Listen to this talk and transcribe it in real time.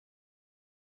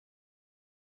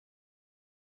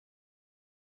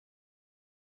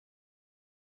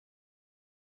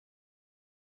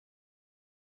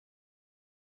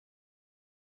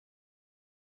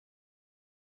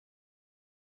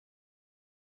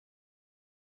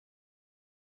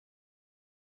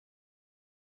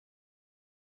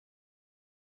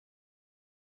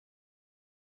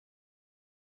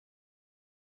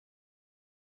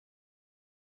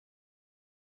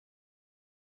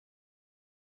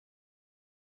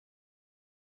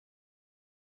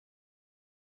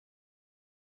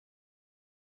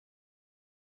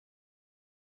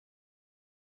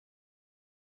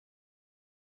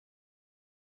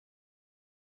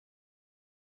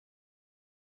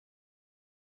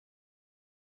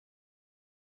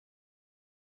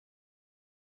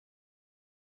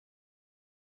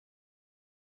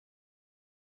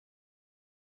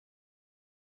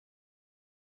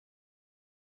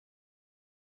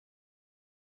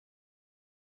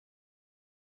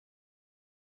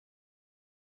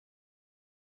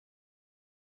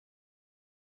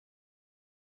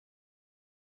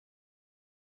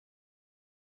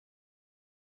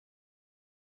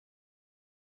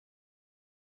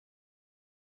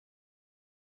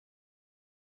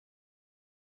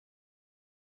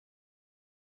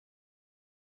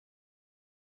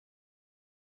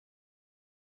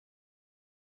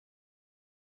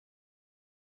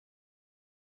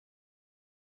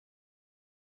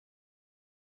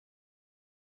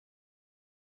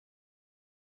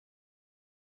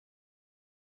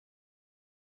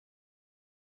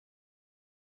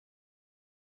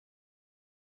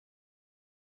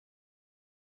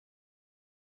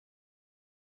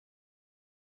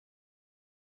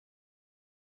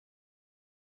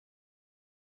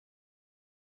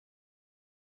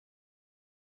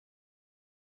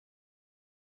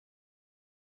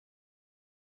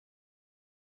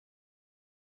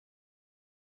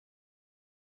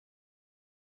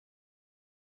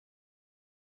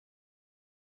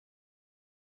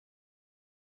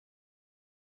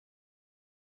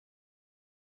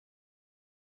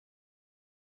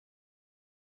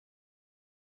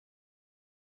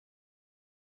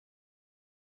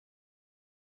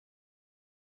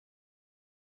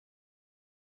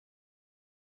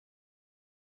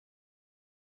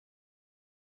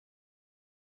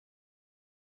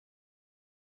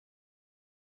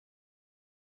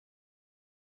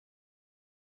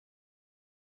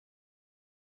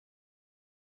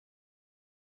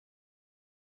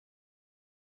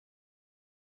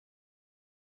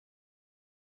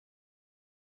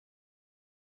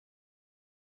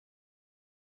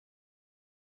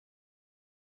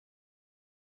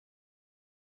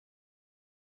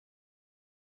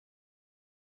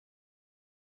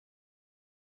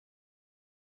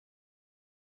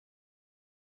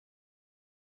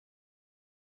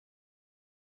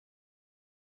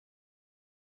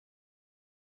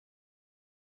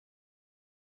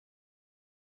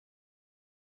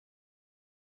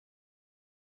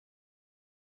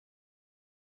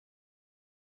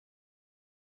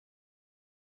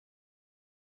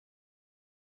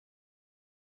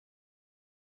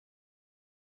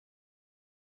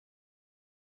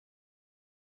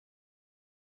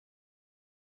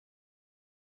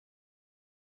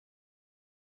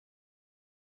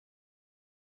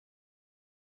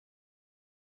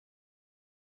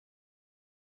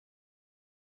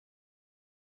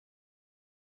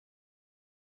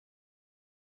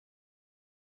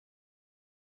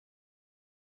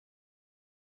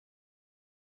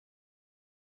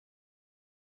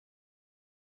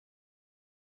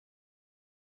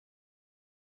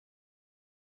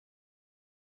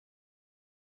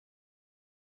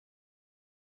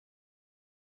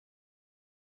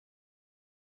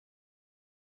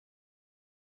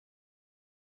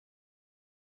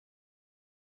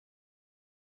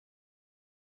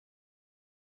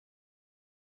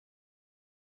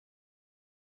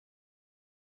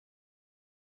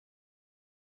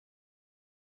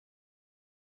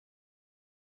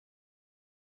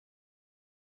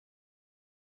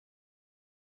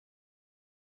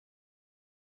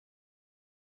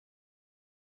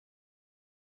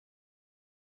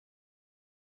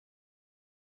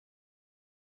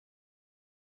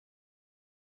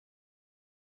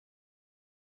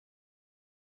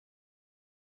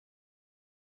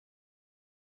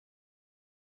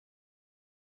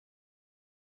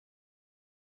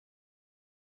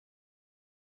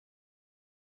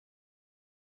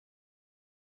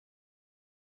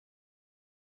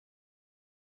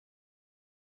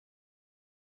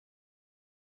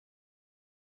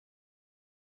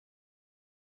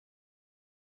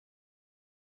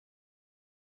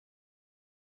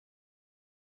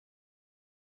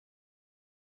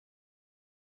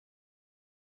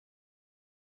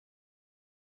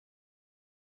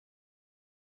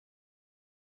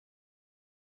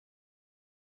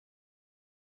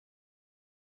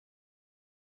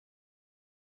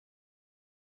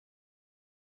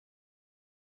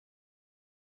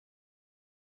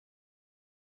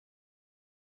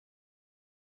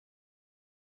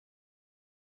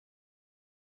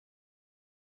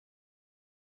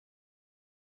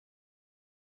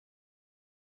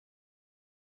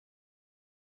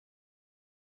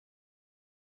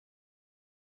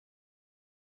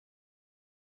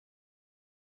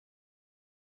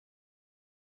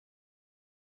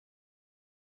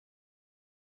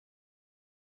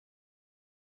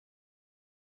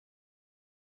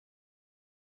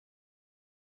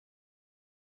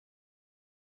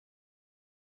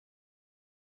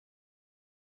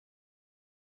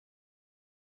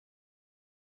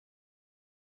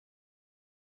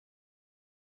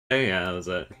Yeah, that was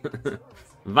it.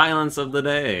 Violence of the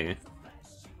day.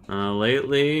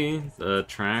 Lately, the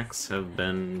tracks have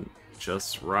been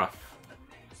just rough.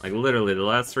 Like, literally, the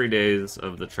last 3 days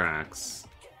of the tracks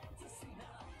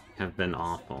have been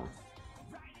awful.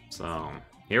 So,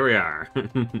 here we are.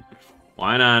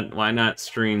 Why not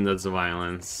stream this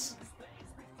violence?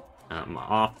 I'm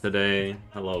off today.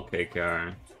 Hello,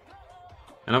 KKR.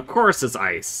 And of course it's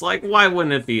ice. Like, why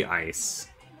wouldn't it be ice?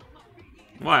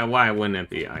 Why wouldn't it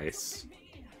be ice?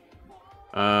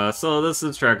 So this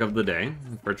is track of the day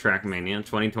for Trackmania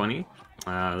 2020.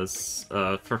 This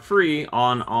for free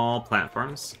on all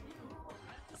platforms.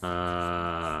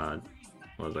 What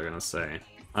was I gonna say?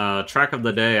 Track of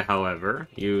the day, however,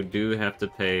 you do have to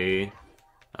pay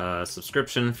a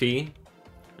subscription fee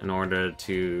in order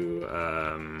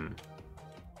to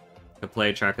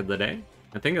play track of the day.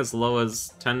 I think as low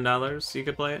as $10 you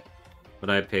could play it, but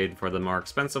I paid for the more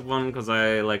expensive one because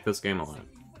I like this game a lot.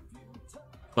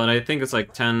 But I think it's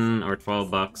like 10 or 12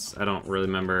 bucks. I don't really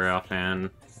remember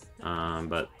offhand,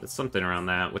 but it's something around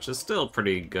that, which is still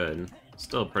pretty good.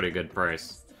 Still a pretty good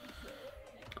price.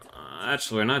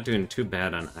 Actually, we're not doing too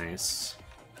bad on ice.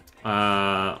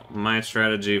 My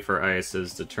strategy for ice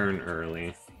is to turn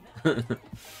early.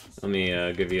 Let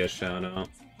me give you a shout out.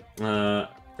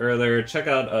 Earlier, check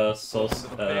out I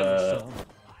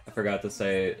forgot to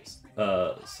say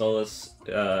Solus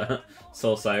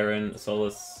Siren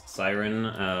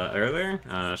earlier.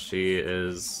 She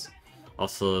is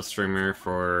also a streamer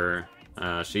for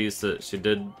she's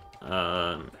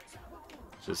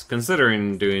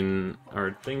considering doing, or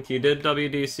I think he did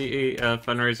WDC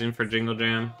fundraising for Jingle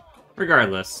Jam.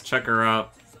 Regardless, check her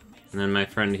out. And then my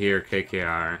friend here,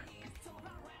 KKR.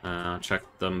 Check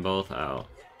them both out.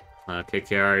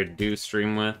 KKR I do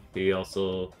stream with. He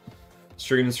also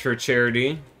streams for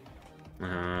charity.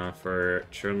 For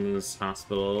Children's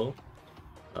Hospital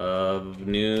of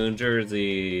New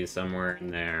Jersey, somewhere in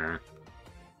there.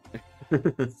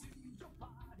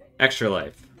 Extra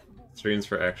Life. Streams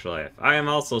for Extra Life. I am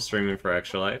also streaming for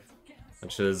Extra Life,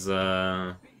 which is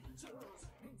fundraise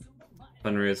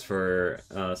for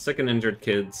sick and injured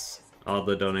kids. All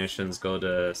the donations go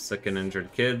to sick and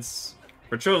injured kids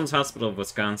for Children's Hospital of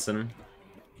Wisconsin.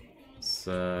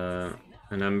 So,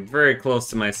 and I'm very close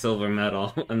to my silver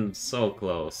medal. I'm so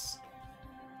close.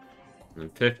 I'm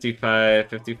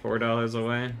 $54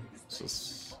 away.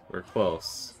 We're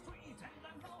close.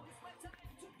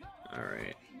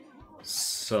 Alright.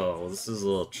 So, this is a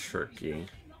little tricky.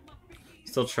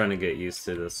 Still trying to get used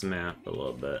to this map a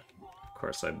little bit. Of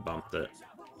course, I bumped it.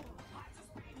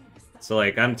 So,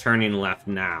 like, I'm turning left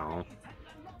now.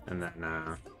 And then,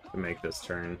 to make this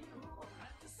turn.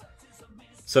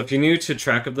 So if you're new to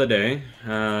Track of the Day,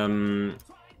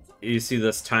 you see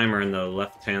this timer on the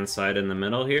left-hand side in the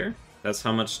middle here. That's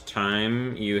how much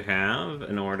time you have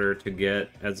in order to get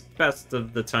as best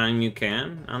of the time you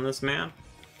can on this map.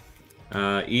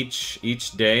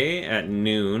 Each day at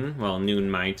noon, well,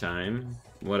 noon my time,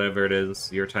 whatever it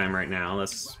is, your time right now,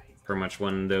 that's pretty much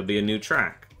when there'll be a new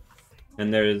track.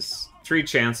 And there's 3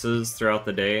 chances throughout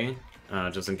the day,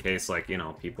 just in case, like, you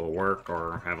know, people work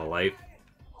or have a life.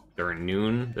 During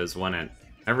noon, there's one at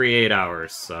every 8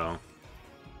 hours, so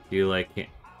you like,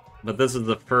 but this is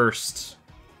the first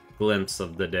glimpse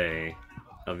of the day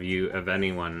of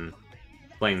anyone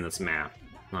playing this map.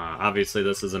 Obviously,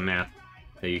 this is a map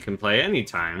that you can play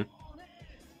anytime,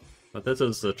 but this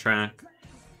is the track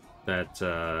that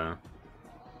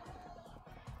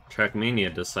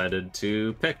Trackmania decided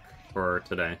to pick for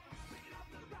today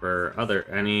for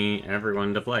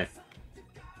everyone to play.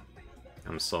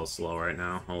 I'm so slow right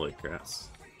now, holy crap.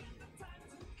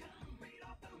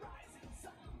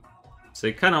 So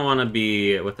you kind of want to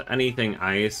be, with anything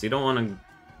ice, you don't want to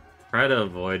try to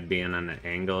avoid being on an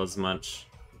angle as much.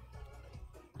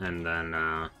 And then,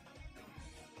 I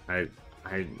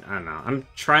don't know, I'm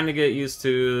trying to get used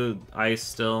to ice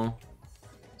still.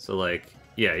 So like,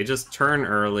 yeah, you just turn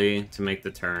early to make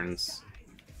the turns.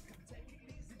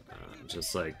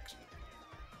 Just like,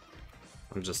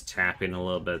 I'm just tapping a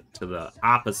little bit to the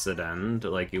opposite end,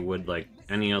 like you would like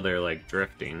any other like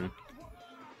drifting.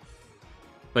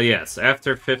 But yes,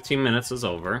 after 15 minutes is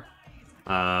over,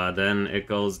 then it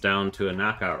goes down to a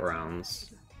knockout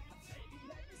rounds.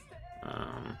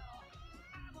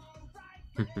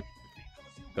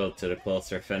 Go to the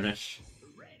closer finish.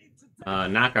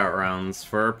 Knockout rounds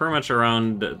for pretty much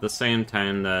around the same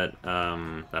time that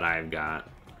that I've got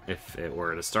if it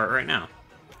were to start right now.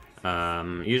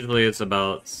 Usually it's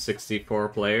about 64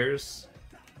 players,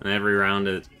 and every round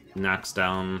it knocks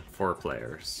down 4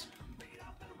 players.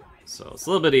 So it's a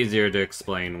little bit easier to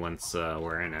explain once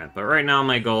we're in it. But right now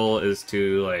my goal is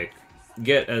to, like,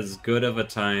 get as good of a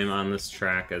time on this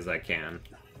track as I can.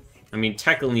 I mean,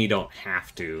 technically you don't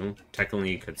have to.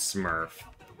 Technically you could smurf,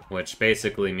 which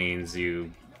basically means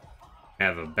you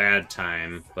have a bad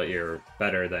time, but you're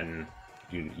better than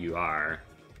you are,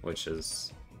 which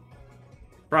is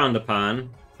frowned upon,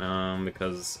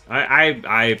 because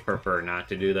I prefer not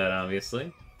to do that,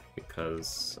 obviously,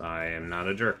 because I am not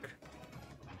a jerk.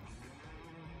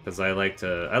 Because I like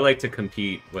to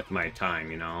compete with my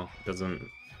time, you know? Doesn't,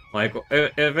 like,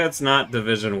 if it's not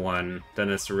Division 1, then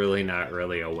it's really not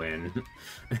really a win.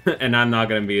 And I'm not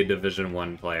gonna be a Division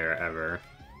 1 player ever.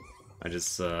 I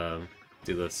just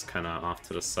do this kind of off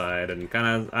to the side, and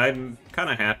I'm kind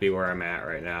of happy where I'm at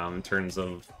right now in terms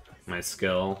of my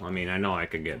skill. I mean, I know I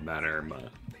could get better, but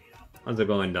how's it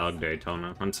going, Dog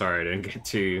Daytona? I'm sorry I didn't get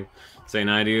to say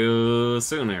hi to you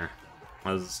sooner.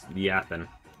 I was yapping.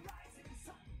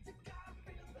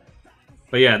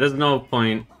 But yeah, there's no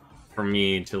point for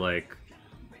me to like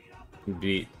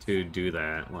do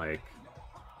that. Like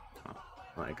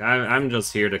I'm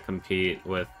just here to compete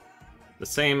with the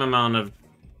same amount of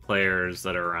players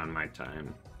that are around my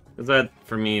time. Because that,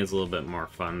 for me, is a little bit more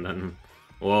fun than,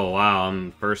 whoa, wow,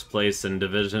 I'm first place in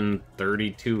Division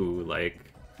 32, like,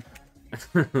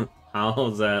 how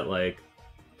is that, like,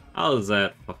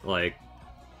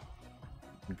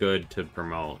 good to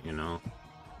promote, you know?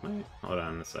 Wait, hold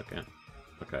on a second.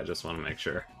 Okay, I just want to make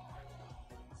sure.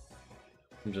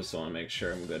 I just want to make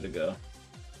sure I'm good to go.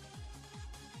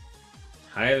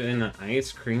 Having an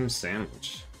ice cream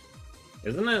sandwich.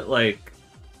 Isn't it, like,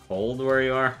 cold where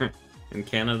you are in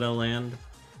Canada land?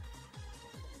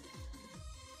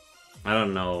 I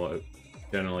don't know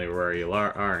generally where you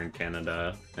are in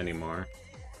Canada anymore.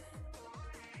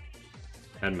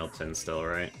 Edmonton still,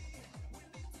 right?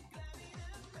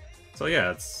 So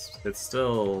yeah, it's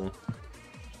still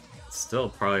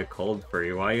probably cold for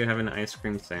you. Why are you having an ice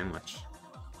cream sandwich?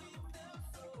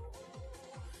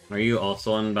 Are you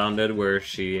also unbounded where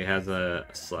she has a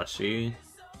slushie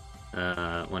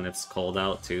when it's cold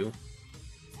out too?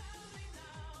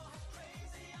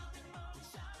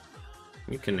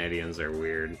 You Canadians are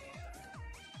weird.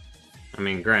 I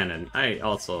mean, granted, I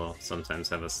also sometimes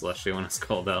have a slushie when it's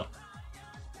cold out.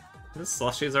 These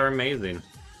slushies are amazing.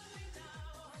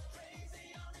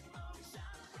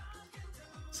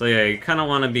 So yeah, you kind of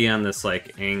want to be on this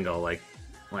like angle, like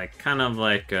kind of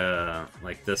like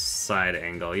this side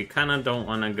angle. You kind of don't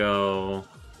want to go.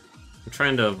 I'm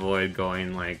trying to avoid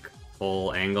going like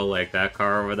full angle like that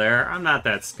car over there. I'm not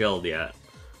that skilled yet.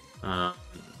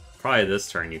 Probably this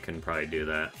turn you can probably do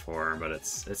that for, but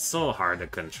it's so hard to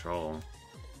control.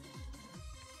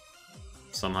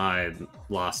 Somehow I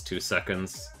lost 2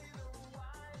 seconds.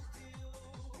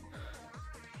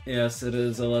 Yes, it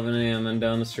is 11 AM and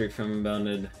down the street from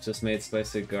Unbounded. Just made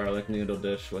spicy garlic noodle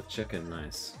dish with chicken.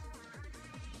 Nice.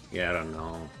 Yeah, I don't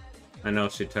know. I know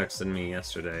she texted me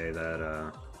yesterday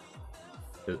that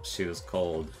she was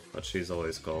cold, but she's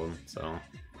always cold, so.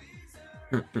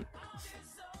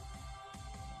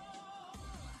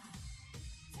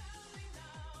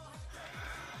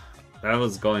 That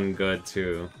was going good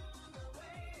too.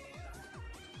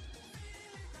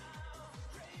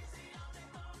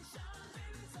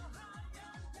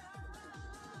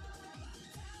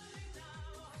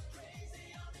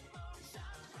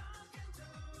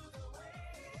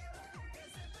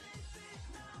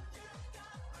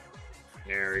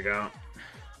 There we go.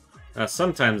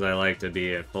 Sometimes I like to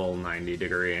be at full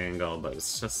 90-degree angle, but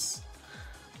it's just...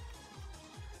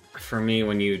 For me,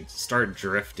 when you start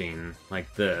drifting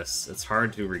like this, it's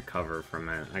hard to recover from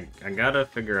it. I gotta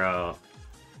figure out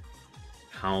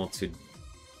how to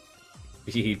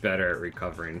be better at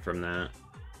recovering from that.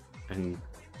 And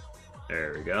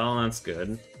there we go, that's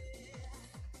good.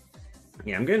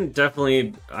 Yeah, I'm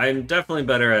definitely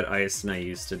better at ice than I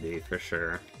used to be, for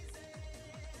sure.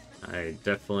 I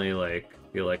definitely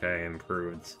feel like I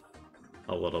improved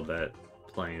a little bit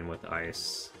playing with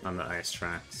ice on the ice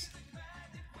tracks.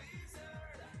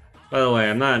 By the way,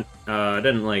 I'm not, I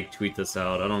didn't tweet this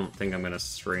out. I don't think I'm gonna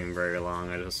stream very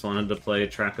long. I just wanted to play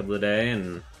Track of the Day,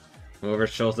 and whoever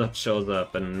shows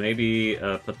up, and maybe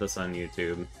put this on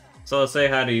YouTube. So say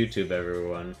hi to YouTube,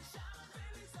 everyone.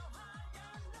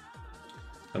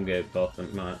 Come get both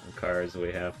the cars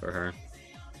we have for her.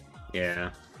 Yeah.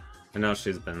 I know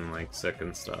she's been sick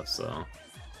and stuff, so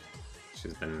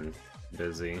she's been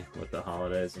busy with the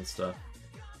holidays and stuff.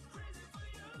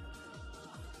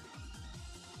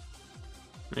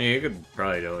 Yeah, you could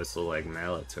probably also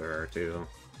mail it to her too.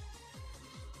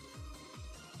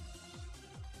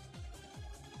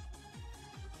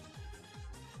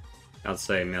 I'd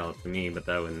say mail it to me, but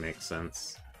that wouldn't make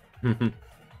sense.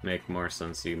 Make more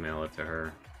sense you mail it to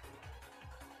her.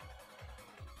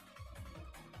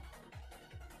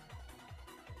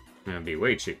 It'd be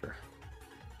way cheaper.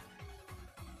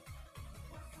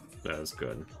 That was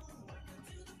good.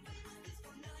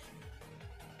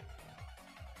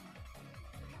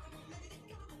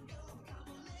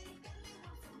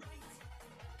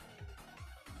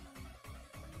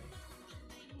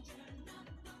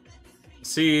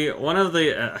 See, one of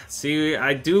the see,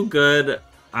 I do good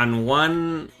on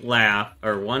one lap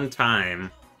or one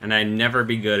time, and I never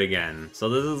be good again. So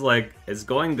this is like, it's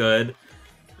going good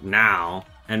now,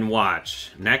 and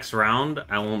watch, next round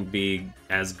I won't be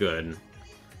as good,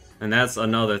 and that's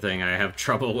another thing I have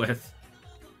trouble with.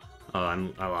 Oh,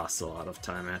 I lost a lot of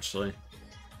time actually.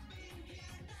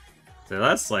 So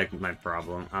that's like my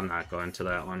problem. I'm not going to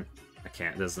that one. I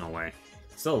can't. There's no way.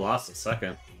 Still lost a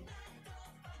second.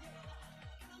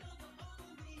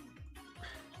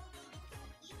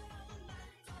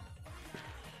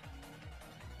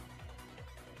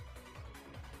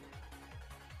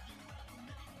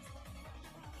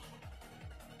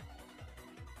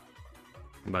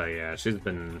 But yeah, she's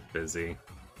been busy.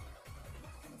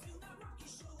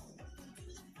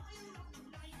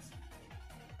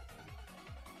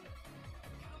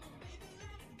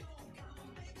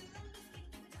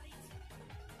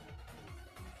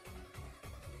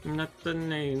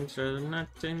 Nothing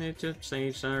it just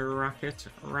says a rocket,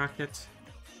 rocket.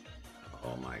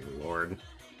 Oh my lord.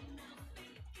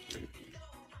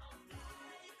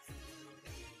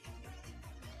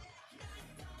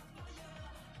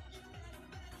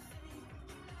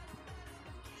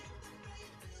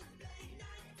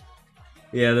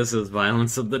 Yeah, this is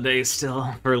violence of the day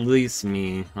still. For at least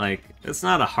me. Like, it's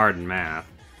not a hard map.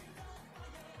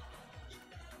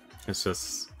 It's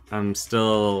just, I'm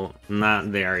still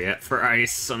not there yet for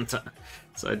ice sometimes.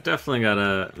 So I definitely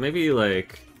gotta, maybe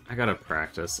like, I gotta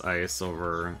practice ice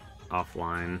over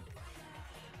offline.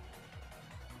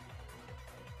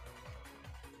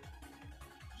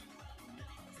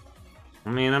 I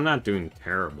mean, I'm not doing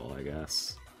terrible, I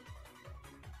guess.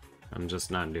 I'm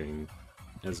just not doing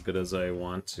as good as I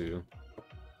want to.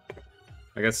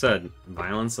 Like I said,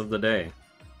 violence of the day.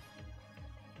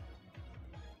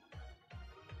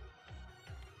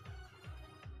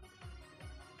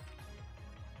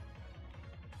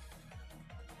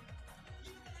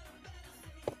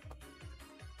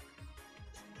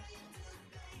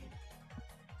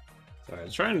 Sorry, I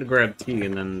was trying to grab tea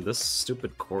and then this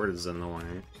stupid cord is in the way.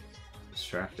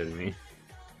 Distracted me.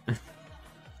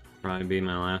 Probably be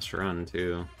my last run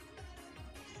too.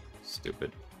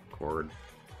 Stupid cord.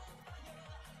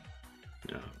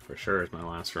 Yeah, for sure is my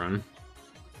last run.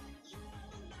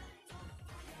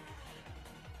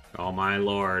 Oh my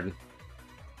lord.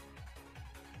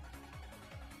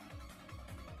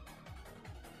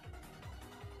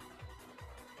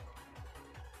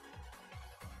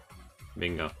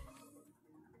 Bingo.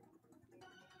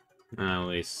 At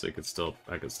least I could still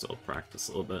practice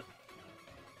a little bit.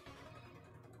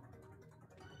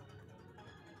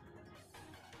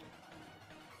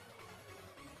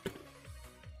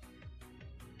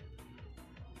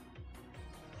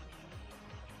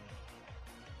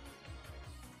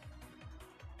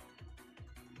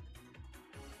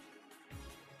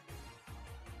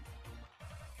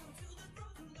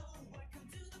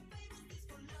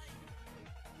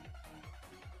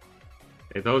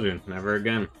 I told you, never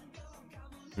again.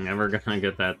 Never gonna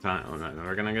get that time. Oh, no,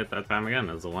 never gonna get that time again.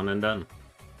 It's a one and done.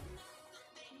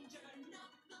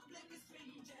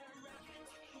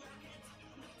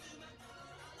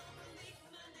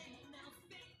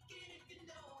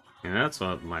 And that's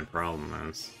what my problem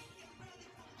is.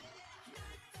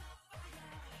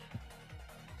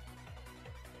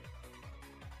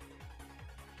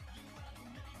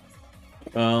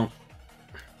 Well,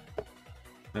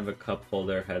 I have a cup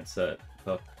holder headset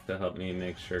hook to help me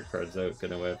make sure cards don't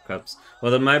get away with cups.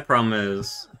 Well, then my problem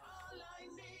is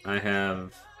I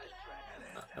have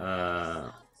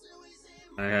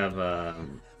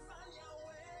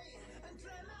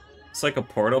it's like a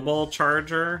portable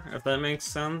charger, if that makes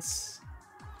sense.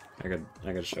 I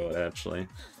could show it actually.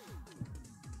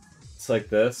 It's like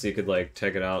this. You could like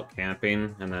take it out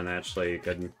camping, and then actually you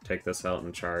could take this out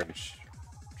and charge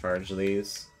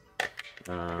these.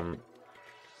 I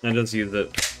just use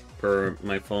it for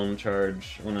my phone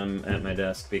charge when I'm at my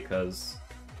desk because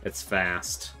it's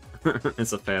fast.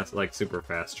 It's a fast, like super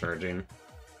fast charging.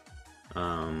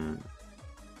 And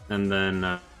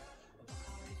then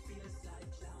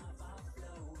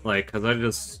like, cause I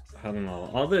don't know,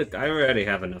 I already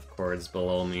have enough cords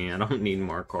below me. I don't need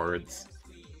more cords.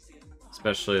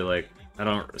 Especially like,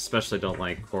 especially don't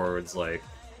like cords like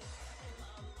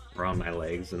around my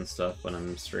legs and stuff when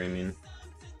I'm streaming.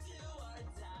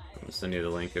 I'll send you the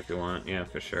link if you want. Yeah,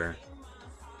 for sure.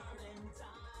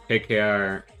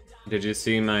 KKR, did you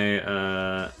see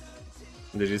did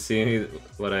you see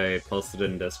what I posted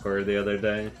in Discord the other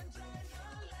day?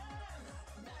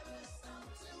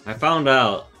 I found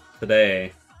out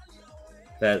today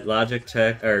that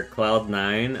Logitech or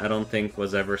Cloud9 I don't think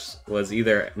was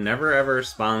either never ever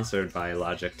sponsored by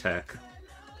Logitech,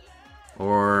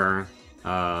 or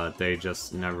they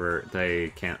just never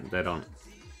they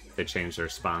changed their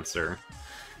sponsor.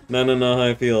 I don't know how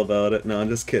I feel about it. No, I'm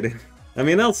just kidding. I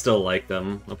mean, I'll still like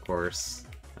them, of course.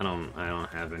 I don't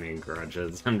have any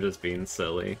grudges. I'm just being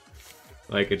silly.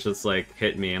 Like, it just like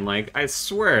hit me. I'm like, I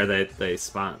swear that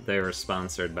they were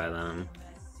sponsored by them.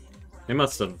 They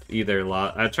must have either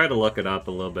I tried to look it up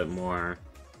a little bit more,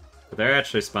 but they're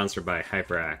actually sponsored by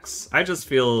HyperX. I just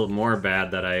feel more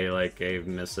bad that I like gave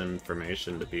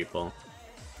misinformation to people.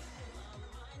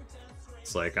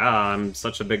 It's like, I'm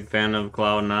such a big fan of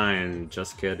Cloud9.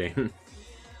 Just kidding.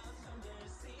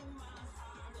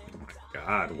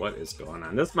 God, what is going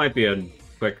on? This might be a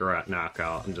quick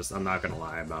knockout. I'm not gonna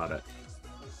lie about it.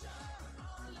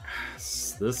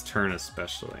 This turn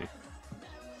especially.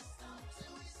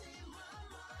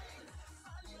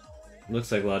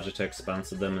 Looks like Logitech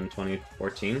sponsored them in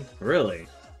 2014. Really?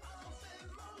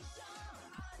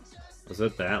 Was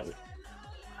it that?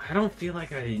 I don't feel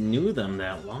like I knew them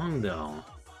that long though.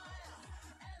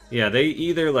 Yeah, they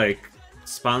either like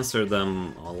sponsored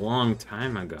them a long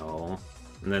time ago,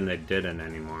 and then they didn't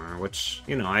anymore, which,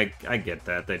 you know, I get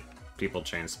that. People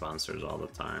change sponsors all the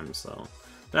time, so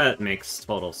that makes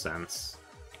total sense.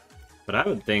 But I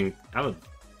would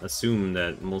assume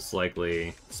that most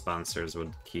likely sponsors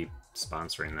would keep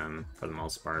sponsoring them for the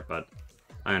most part, but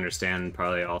I understand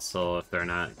probably also if they're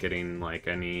not getting like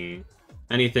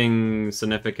anything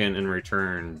significant in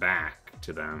return back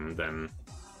to them, then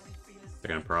they're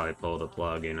gonna probably pull the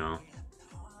plug, you know.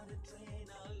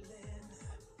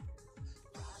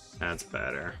 That's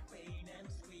better.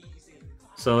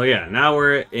 So yeah, now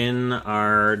we're in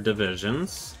our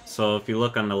divisions. So if you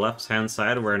look on the left-hand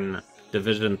side, we're in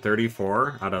Division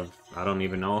 34 out of I don't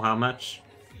even know how much.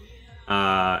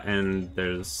 And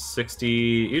there's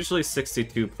usually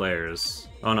 62 players.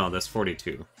 Oh no, there's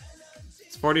 42.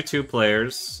 It's 42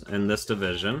 players in this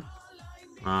division.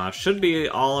 Should be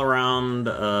all around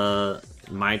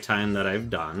my time that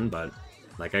I've done, but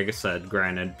like I said,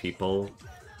 granted, people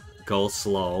go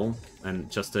slow and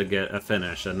just to get a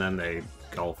finish, and then they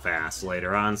go fast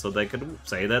later on so they could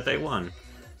say that they won.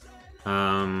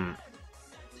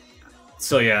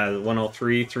 So yeah,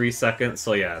 103, 3 seconds.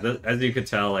 So yeah, as you could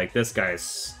tell, like, this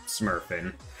guy's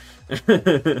smurfing.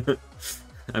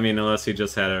 I mean, unless he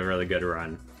just had a really good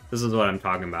run. This is what I'm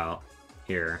talking about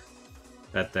here.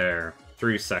 That they're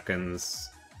 3 seconds.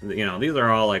 You know, these are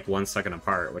all like 1 second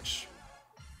apart, which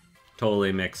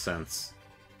totally makes sense.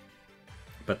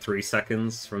 But 3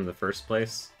 seconds from the first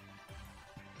place?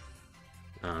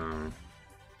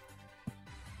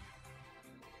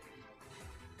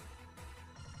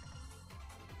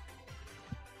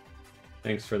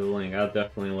 Thanks for the link. I'll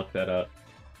definitely look that up.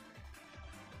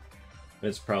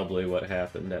 It's probably what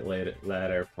happened at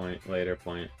later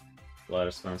point. A lot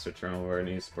of sponsor turnover in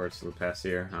esports for the past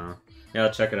year, huh? Yeah,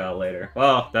 I'll check it out later.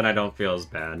 Well, then I don't feel as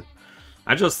bad.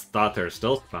 I just thought they're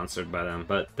still sponsored by them,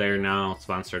 but they're now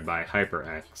sponsored by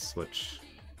HyperX, which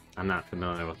I'm not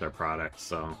familiar with their products,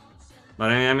 so... But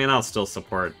I mean, I'll still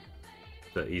support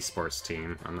the esports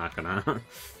team. I'm not gonna...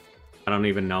 I don't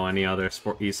even know any other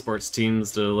esports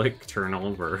teams to, like, turn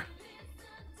over.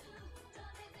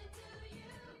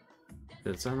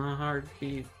 It's on a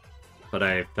heartbeat. But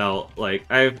I felt like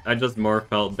I just more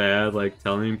felt bad, like,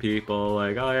 telling people,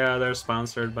 like, oh yeah, they're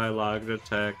sponsored by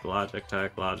Logitech.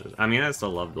 I mean, I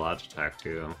still love Logitech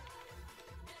too,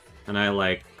 and I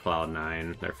like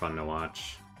Cloud9. They're fun to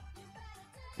watch,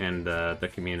 and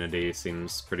the community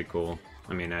seems pretty cool.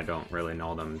 I mean, I don't really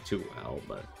know them too well,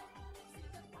 but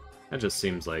it just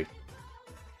seems like,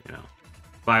 you know,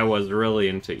 if I was really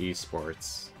into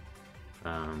esports,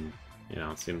 you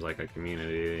know, it seems like a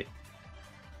community.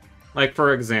 Like,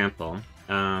 for example,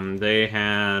 they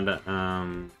had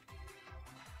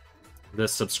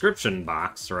this subscription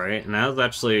box, right? And I was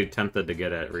actually tempted to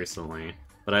get it recently,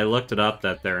 but I looked it up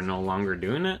that they're no longer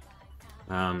doing it.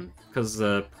 Because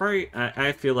the price,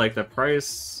 I feel like the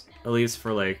price, at least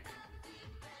for, like,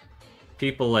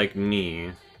 people like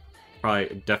me,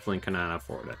 probably definitely cannot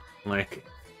afford it. Like,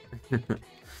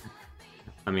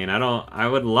 I mean, I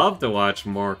would love to watch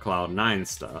more Cloud9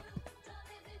 stuff.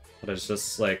 But it's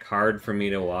just, like, hard for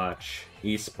me to watch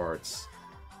esports.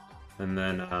 And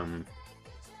then,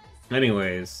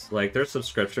 anyways, like, their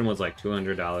subscription was, like,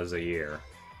 $200 a year.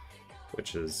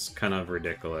 Which is kind of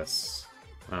ridiculous.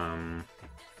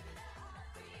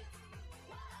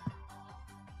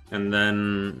 And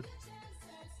then...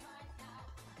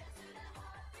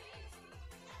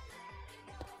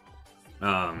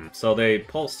 so they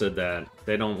posted that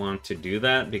they don't want to do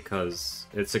that because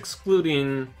it's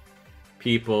excluding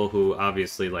people who,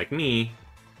 obviously, like me,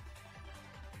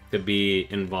 could be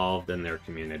involved in their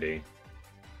community.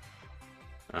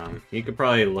 You could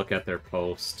probably look at their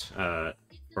post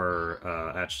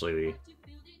for, actually,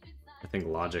 I think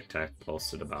Logitech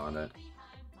posted about it.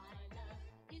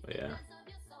 But yeah.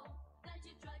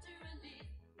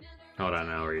 Hold on,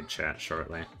 I'll read chat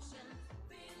shortly.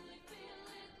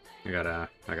 I gotta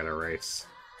race.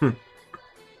 I'm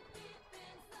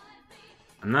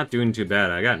not doing too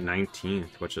bad. I got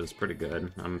 19th, which is pretty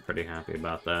good. I'm pretty happy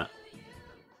about that.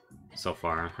 So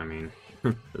far, I mean,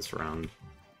 this round.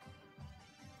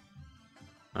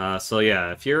 So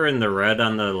yeah, if you're in the red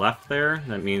on the left there,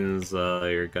 that means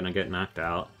you're gonna get knocked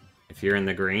out. If you're in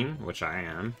the green, which I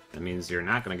am, that means you're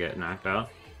not gonna get knocked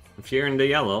out. If you're in the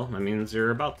yellow, that means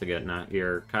you're about to get knocked.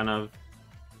 You're kind of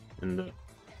in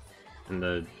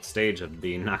the stage of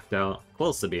being knocked out,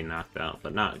 close to being knocked out,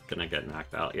 but not gonna get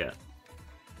knocked out yet.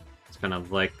 It's kind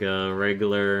of like a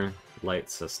regular light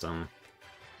system.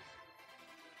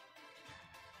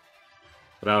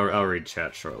 But I'll read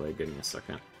chat shortly. Give me a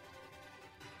second.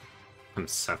 I'm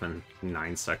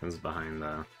 9 seconds behind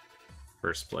the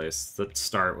first place. The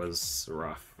start was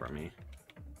rough for me.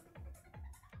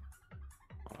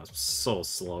 Oh, I'm so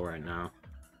slow right now.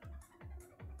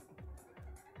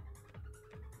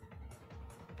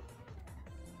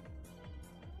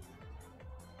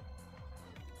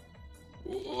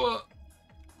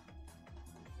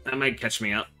 That might catch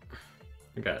me up.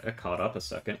 I caught up a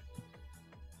second.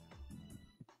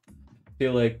 I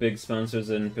feel like big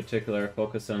sponsors in particular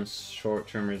focus on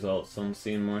short-term results. Some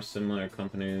seem more similar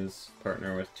companies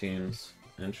partner with teams.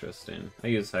 Interesting. I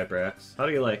use HyperX. How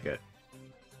do you like it?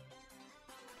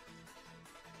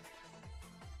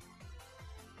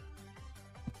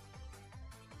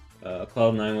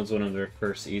 Cloud9 was one of their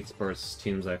first esports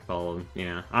teams I followed.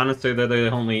 Yeah, honestly, they're the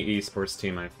only esports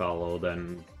team I followed,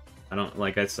 and I don't,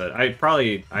 like I said,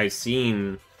 I've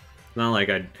seen, not like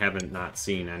I haven't not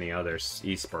seen any other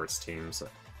esports teams,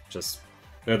 just,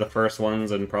 they're the first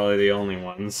ones and probably the only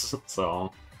ones,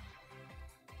 so.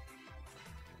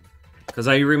 Because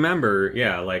I remember,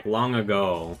 yeah, like, long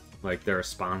ago, like, they were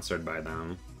sponsored by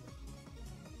them,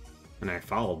 and I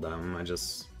followed them. I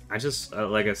just,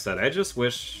 like I said, I just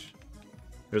wish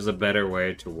there's a better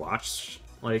way to watch,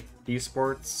 like,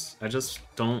 esports. I just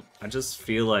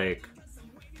feel like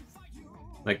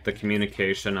the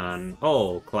communication on,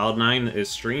 oh, Cloud9 is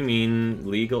streaming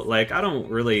legal, like, I don't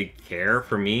really care,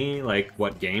 for me, like,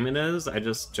 what game it is. I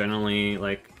just generally,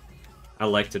 like, I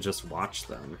like to just watch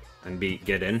them and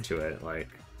get into it, like,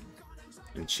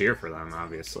 and cheer for them,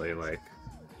 obviously, like,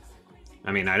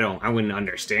 I mean, I wouldn't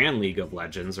understand League of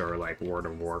Legends or, like, World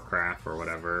of Warcraft or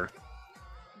whatever.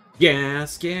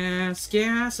 Gas, gas,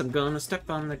 gas, I'm gonna step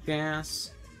on the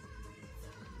gas.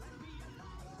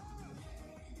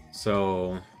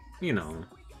 So, you know.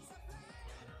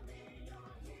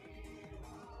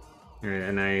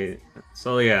 And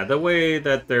so yeah, the way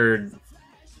that they're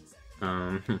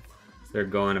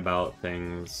going about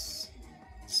things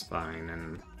is fine,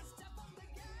 and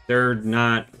they're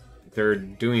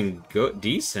doing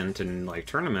decent in, like,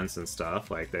 tournaments and stuff.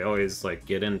 Like, they always, like,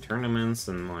 get in tournaments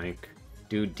and, like,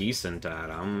 do decent at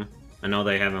them. I know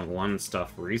they haven't won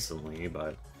stuff recently,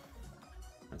 but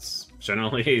that's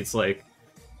generally, it's like,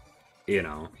 you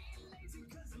know,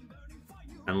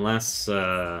 unless,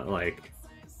 like,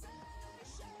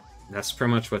 that's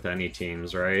pretty much with any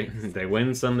teams, right? They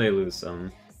win some, they lose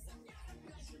some.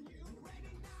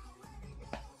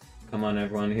 Come on,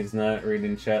 everyone, he's not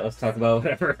reading chat. Let's talk about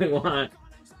whatever we want.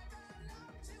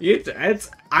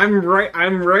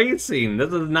 I'm racing.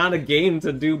 This is not a game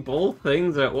to do both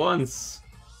things at once.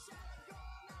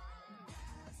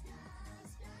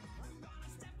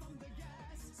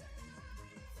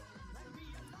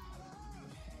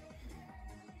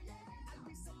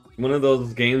 One of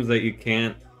those games that you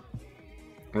can't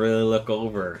really look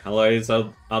over. Otherwise,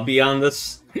 I'll be on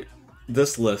this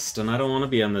list, and I don't want to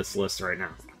be on this list right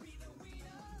now.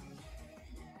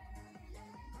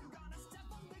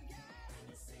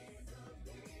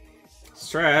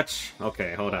 Stretch.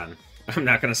 Okay, hold on. I'm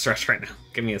not gonna stretch right now.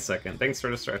 Give me a second. Thanks for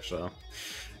the stretch, though.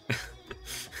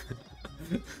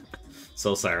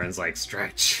 Soul Siren's like,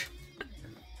 stretch.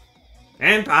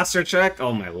 And posture check?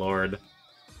 Oh my lord.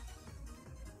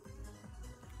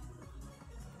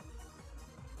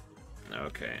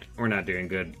 Okay, we're not doing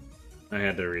good. I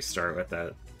had to restart with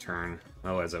that turn.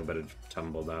 Otherwise I would have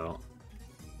tumbled out.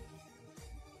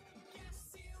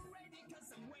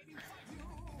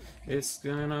 It's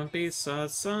gonna be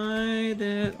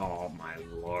subsided. Oh my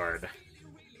lord.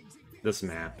 This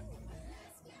map.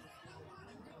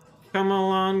 Come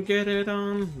along, get it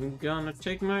on. I'm gonna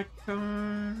take my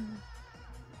car.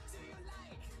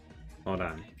 Hold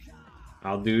on.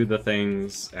 I'll do the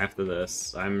things after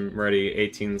this. I'm ready.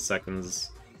 18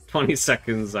 seconds. 20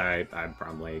 seconds, I'm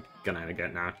probably gonna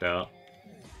get knocked out.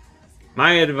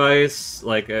 My advice,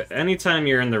 like, anytime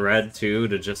you're in the red, too,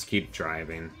 to just keep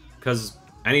driving. Because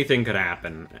anything could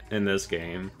happen in this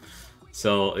game.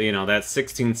 So, you know, that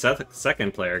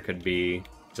 16-second player could be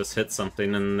just hit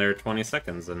something in their 20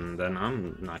 seconds, and then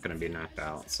I'm not going to be knocked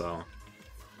out, so...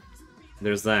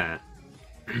 There's that.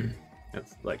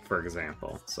 That's, like, for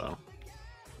example, so...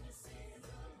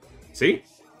 See?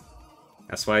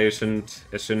 That's why it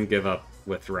shouldn't give up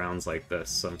with rounds like this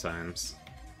sometimes.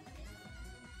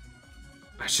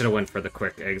 I should have went for the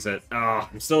quick exit. Oh,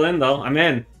 I'm still in, though. I'm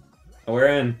in. We're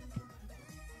in.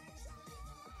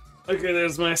 Okay,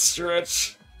 there's my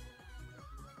stretch.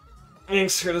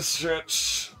 Thanks for the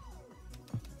stretch.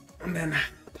 And then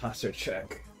posture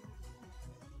check.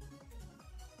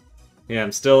 Yeah,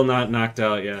 I'm still not knocked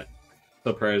out yet,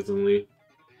 surprisingly.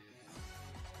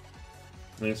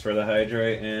 Thanks for the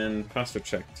hydrate and posture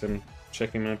check. I'm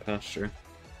checking my posture.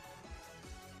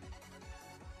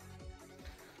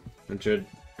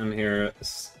 I'm here.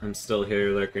 I'm still here.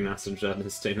 Like you're not suggesting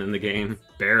staying in the game.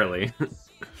 Barely.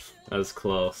 That was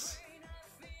close.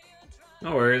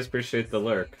 No worries. Appreciate the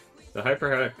lurk. The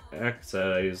HyperX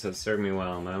I use has served me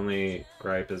well. My only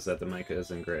gripe is that the mic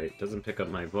isn't great. It doesn't pick up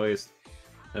my voice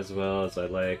as well as I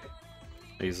like.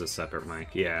 I use a separate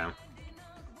mic. Yeah.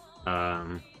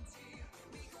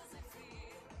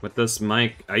 With this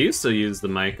mic, I used to use the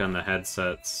mic on the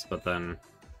headsets, but then,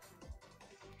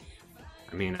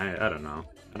 I mean, I don't know.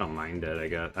 I don't mind it, I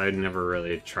guess. I never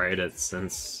really tried it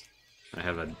since I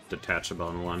have a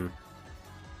detachable one.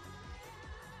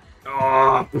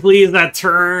 Oh, please, that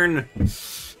turn!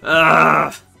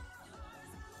 Ugh!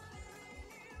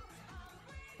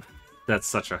 That's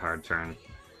such a hard turn.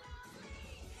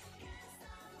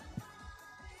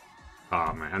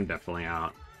 Oh man, I'm definitely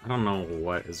out. I don't know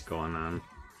what is going on.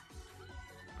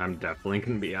 I'm definitely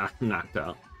gonna be knocked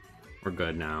out. We're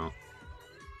good now.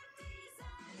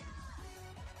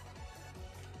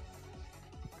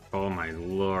 Oh my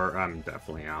lord, I'm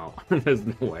definitely out. There's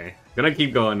no way. Gonna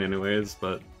keep going anyways,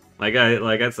 but like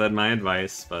I said, my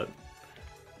advice, but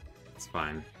it's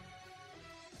fine.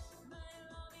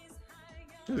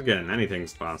 Again,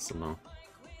 anything's possible.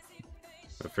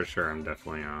 But for sure, I'm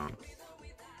definitely out.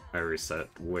 I reset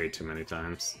way too many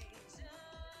times.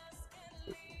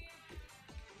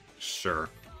 Sure.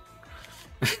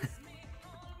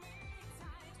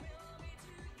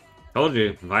 Told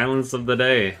you, violence of the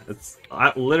day. It's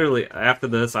literally after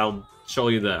this. I'll show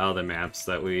you the other maps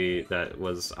that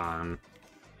was on.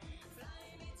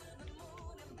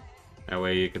 That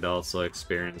way you could also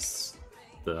experience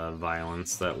the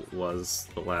violence that was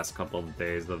the last couple of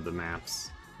days of the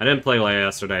maps. I didn't play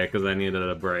yesterday because I needed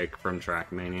a break from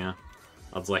Trackmania.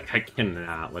 I was like, I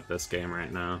cannot with this game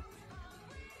right now.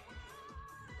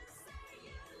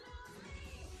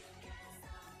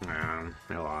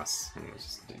 I lost. I'm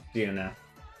just DNF.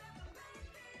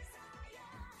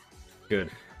 Good.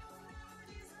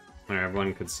 Where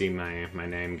everyone could see my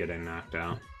name getting knocked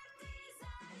out.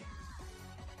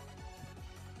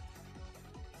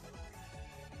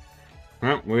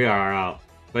 Well, we are out.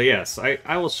 But yes,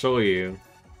 I will show you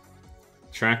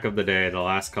track of the day the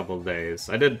last couple of days.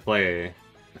 I did play,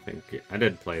 I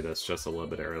did play this just a little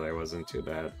bit earlier. It wasn't too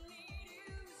bad.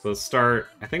 So start,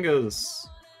 I think it was...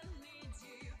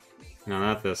 No,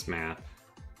 not this map.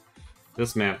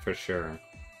 This map for sure.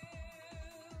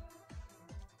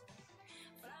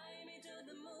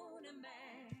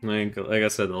 Like I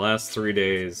said, the last 3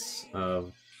 days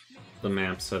of the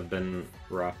maps have been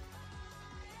rough.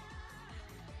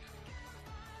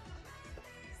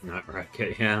 Not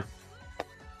Rocket, yeah.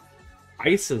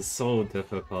 Ice is so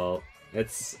difficult.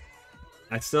 It's...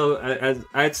 as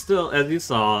you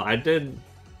saw, I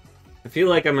feel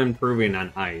like I'm improving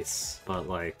on ice, but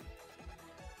like...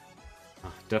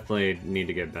 definitely need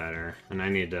to get better, and I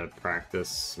need to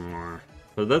practice more.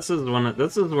 So this is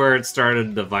where it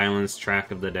started the violence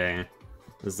track of the day,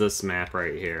 is this map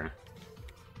right here.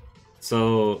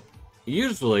 So,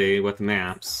 usually with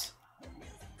maps,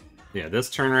 yeah, this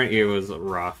turn right here was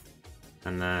rough,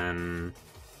 and then...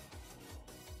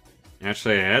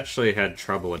 Actually, I actually had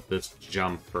trouble with this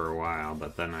jump for a while,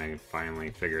 but then I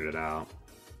finally figured it out.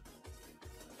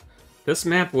 This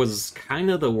map was kind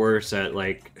of the worst at,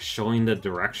 like, showing the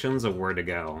directions of where to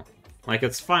go. Like,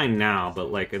 it's fine now,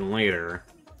 but, like, in later,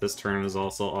 this turn is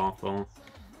also awful.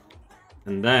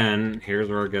 And then, here's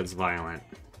where it gets violent.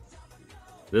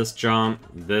 This jump,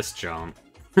 this jump.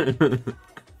 And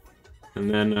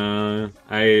then,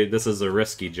 this is a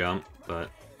risky jump, but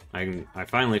I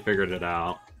finally figured it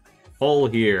out. Hole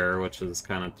here, which is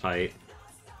kind of tight.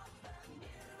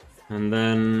 And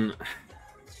then,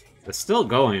 it's still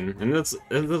going, and this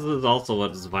is also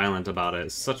what is violent about it.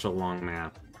 It's such a long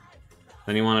map.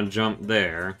 Then you want to jump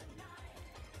there.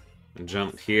 And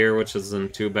jump here, which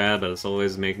isn't too bad, but it's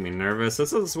always making me nervous.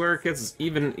 This is where it gets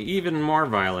even more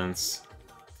violence.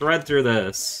 Thread through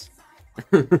this.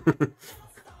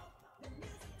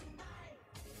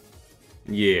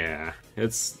 Yeah,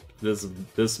 it's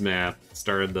this map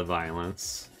started the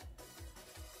violence.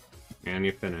 And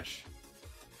you finish.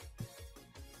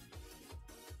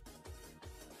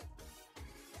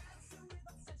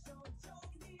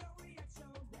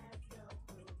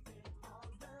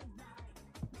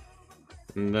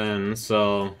 And then,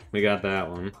 so, we got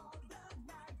that one.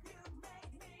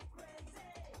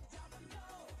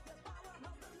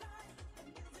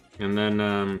 And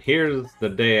then, here's the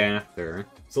day after.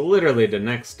 So literally the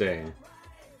next day.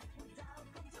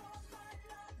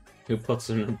 Who puts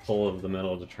in a pole of the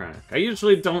middle of the track? I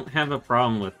usually don't have a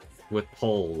problem with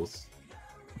poles.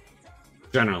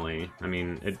 Generally. I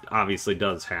mean, it obviously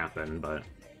does happen, but...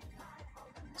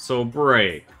 So,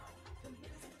 break.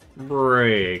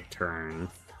 Break turn.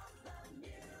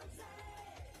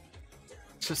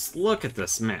 Just look at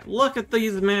this map. Look at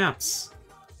these maps!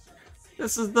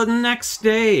 This is the next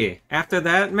day! After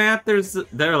that map,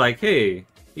 they're like, hey,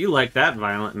 you like that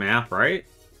violent map, right?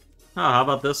 Oh, how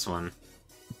about this one?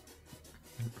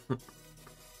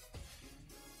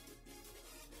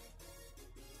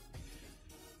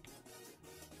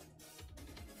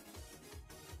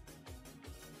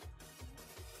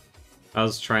 I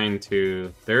was trying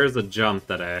to... There's a jump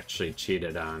that I actually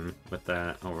cheated on with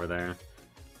that over there.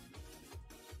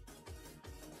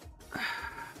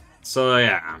 So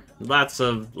yeah, lots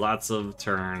of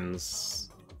turns,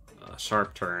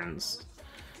 sharp turns.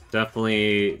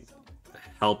 Definitely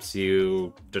helps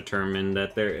you determine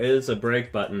that there is a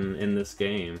break button in this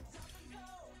game.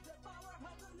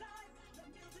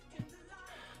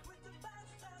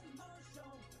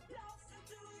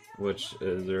 Which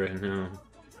is right now.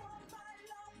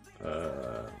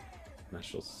 I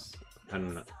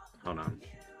don't know. Hold on.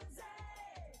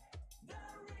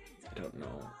 I don't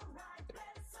know.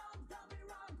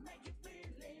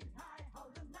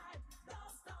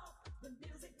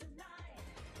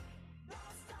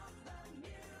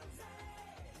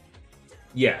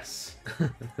 Yes.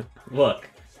 Look.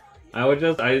 I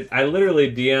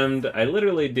literally DM'd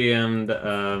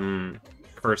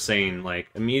Persane like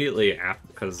immediately after,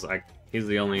 because he's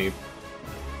the only...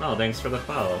 Oh, thanks for the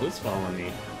follow. Who's following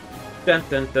me? Dun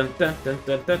dun dun dun dun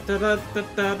dun dun dun dun dun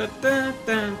dun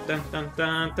dun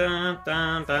dun dun.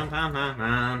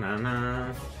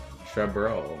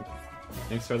 Shabro.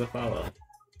 Thanks for the follow.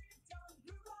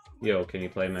 Yo, can you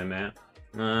play my map?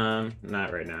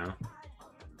 Not right now.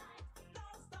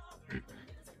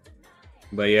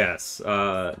 But yes,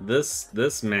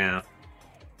 this map.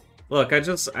 Look, I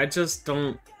just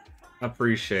don't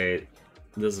appreciate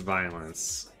this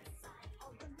violence.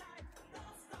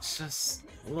 Just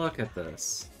look at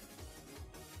this.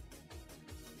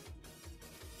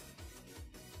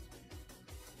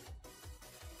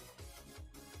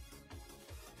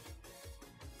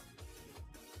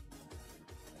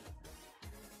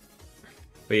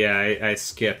 But yeah, I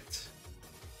skipped.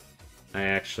 I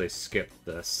actually skipped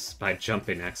this by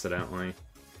jumping accidentally.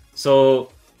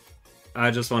 So,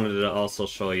 I just wanted to also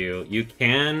show you. You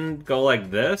can go like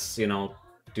this, you know,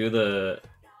 do the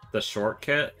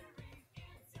shortcut.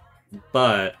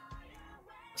 But,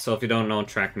 so if you don't know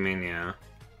Trackmania,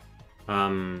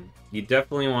 you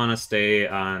definitely want to stay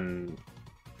on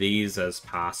these as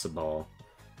possible.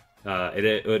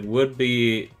 It would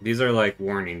be, these are like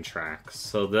warning tracks,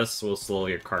 so this will slow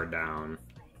your car down.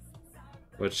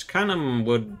 Which kind of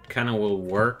will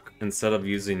work instead of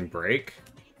using brake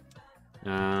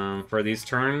for these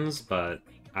turns, but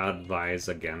I advise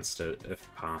against it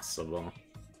if possible.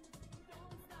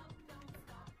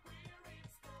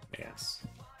 Yes.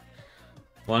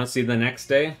 Want to see the next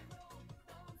day?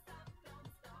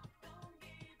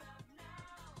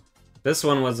 This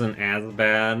one wasn't as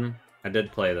bad. I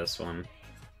did play this one.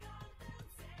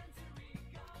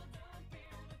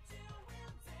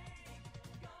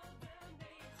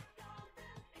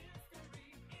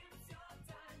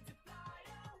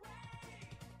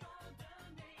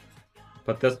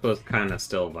 But this was kind of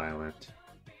still violent.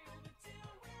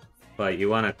 But you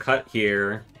want to cut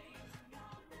here.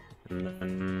 And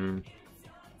then...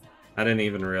 I didn't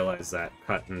even realize that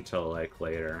cut until, like,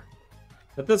 later.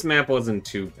 But this map wasn't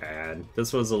too bad.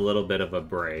 This was a little bit of a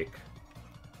break.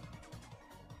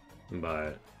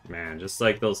 But, man, just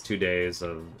like those 2 days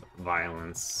of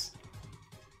violence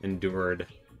endured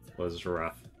was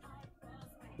rough.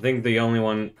 I think the only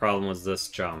one problem was this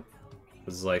jump. It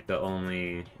was like the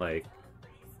only, like...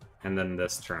 And then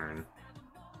this turn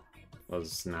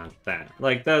was not that.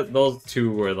 Like, those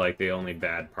two were like the only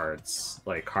bad parts,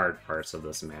 like hard parts of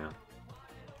this map.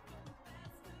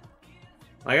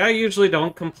 Like, I usually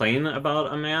don't complain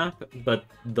about a map, but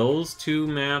those two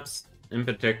maps in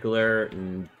particular,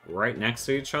 right next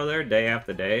to each other, day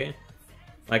after day,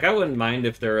 like, I wouldn't mind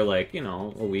if they were, like, you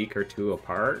know, a week or two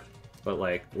apart, but,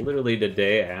 like, literally the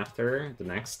day after, the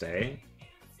next day.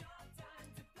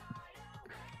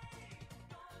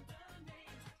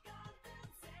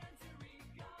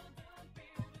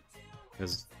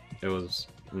 Because it was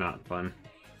not fun.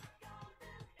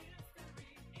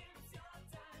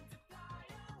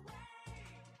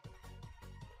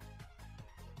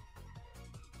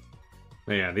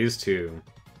 But yeah, these two.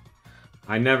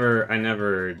 I never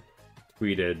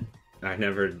tweeted, I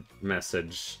never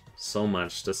messaged so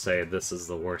much to say this is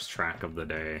the worst track of the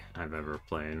day I've ever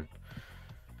played.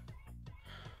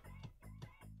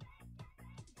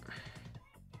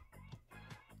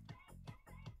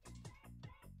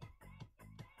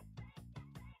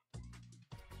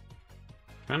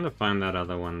 Trying to find that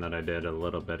other one that I did a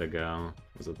little bit ago.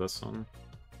 Was it this one?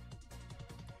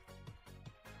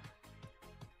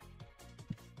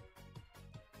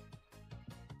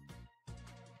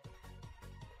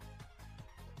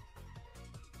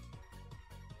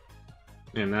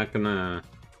 Yeah,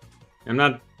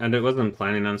 I wasn't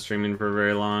planning on streaming for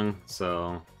very long,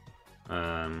 so,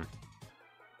 I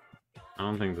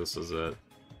don't think this is it.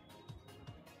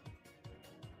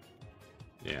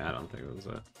 Yeah, I don't think it was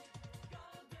it.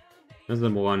 This is the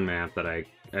one map that I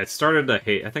started to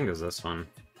hate. I think it was this one.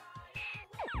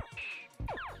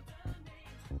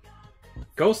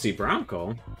 Ghosty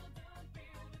Bronco?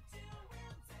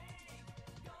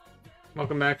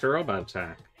 Welcome back to Robot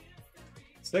Attack.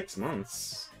 6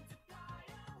 months.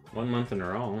 1 month in a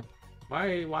row.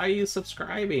 Why are you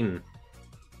subscribing?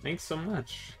 Thanks so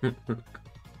much.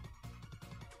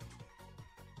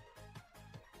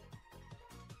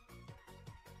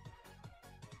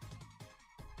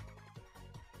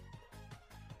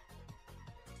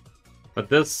 But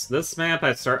this map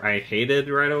I hated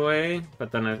right away,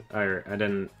 but then I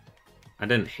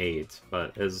didn't hate,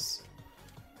 but this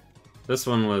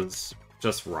one was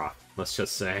just rough, let's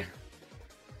just say.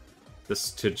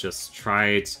 Just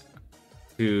try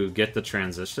to get the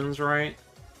transitions right,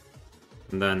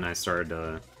 and then I started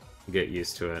to get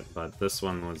used to it. But this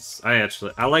one was I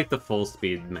like the full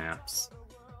speed maps.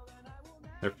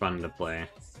 They're fun to play.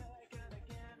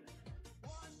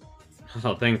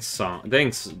 Oh, thanks song.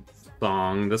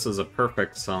 This is a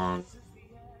perfect song.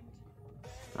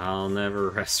 I'll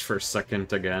never rest for a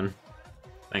second again.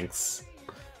 Thanks.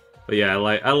 But yeah,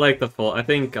 I like the full. I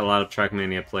think a lot of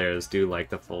Trackmania players do like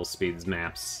the full speeds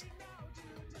maps.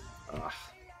 Ugh.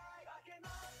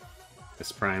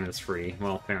 This Prime is free.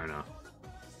 Well, fair enough.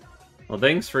 Well,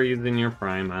 thanks for using your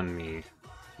Prime on me.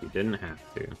 You didn't have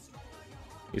to.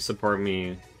 You support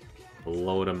me a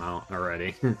load amount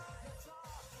already.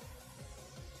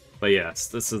 But yes,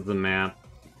 this is the map.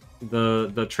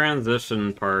 The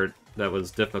transition part that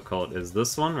was difficult is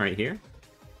this one right here.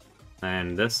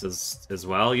 And this is as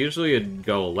well. Usually you'd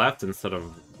go left instead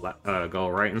of go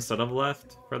right instead of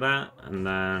left for that, and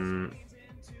then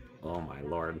oh my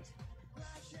lord.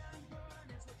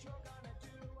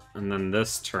 And then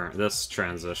this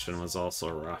transition was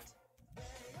also rough.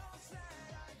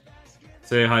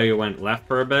 See how you went left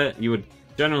for a bit? You would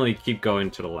generally keep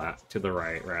going to the left, to the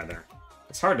right rather.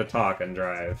 It's hard to talk and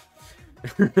drive.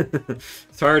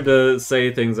 It's hard to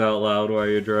say things out loud while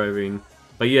you're driving.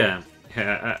 But yeah.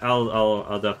 Yeah,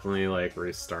 I'll definitely like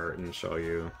restart and show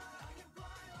you.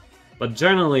 But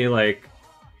generally, like,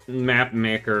 map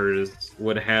makers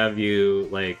would have you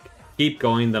like keep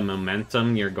going the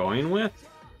momentum you're going with.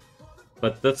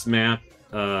 But this map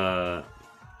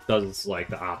does like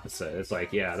the opposite. It's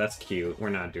like, yeah, that's cute. We're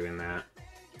not doing that.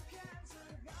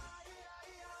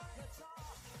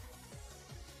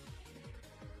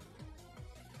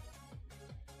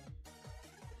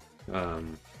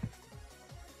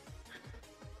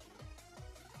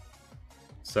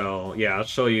 So, yeah, I'll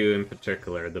show you in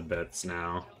particular the bits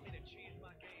now.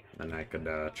 Then I could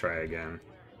try again.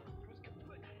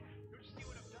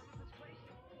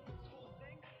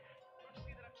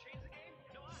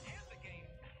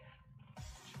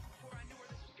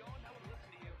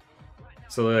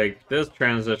 So, like, this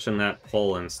transition, that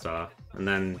pull and stuff. And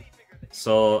then,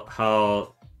 so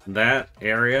how that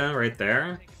area right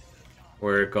there,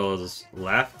 where it goes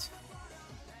left,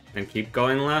 and keep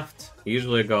going left,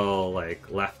 usually go like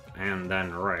left and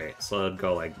then right. So it'd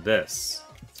go like this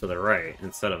to the right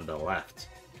instead of the left.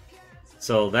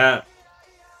 So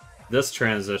this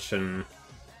transition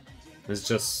is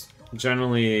just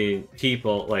generally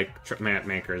people like map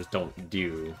makers don't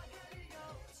do.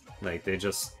 Like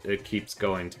it keeps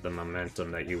going to the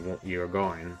momentum that you're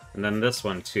going. And then this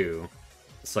one too.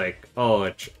 It's like, oh,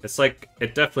 it's like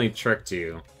it definitely tricked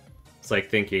you. It's like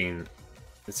thinking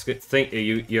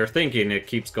you're thinking it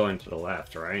keeps going to the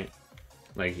left, right?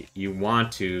 Like, you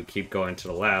want to keep going to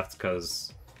the left,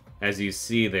 because, as you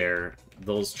see there,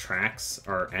 those tracks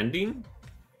are ending.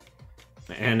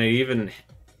 And it even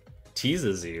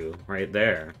teases you right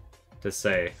there to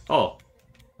say, oh,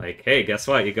 like, hey, guess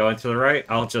what? You going to the right?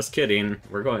 Oh, just kidding.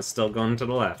 We're still going to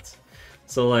the left.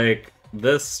 So, like,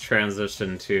 this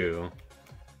transition, too,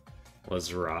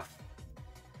 was rough.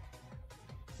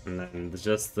 And then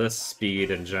just this speed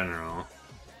in general.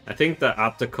 I think the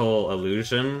optical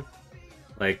illusion,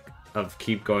 like, of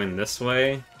keep going this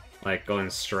way, like going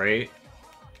straight,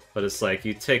 but it's like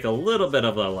you take a little bit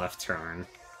of a left turn,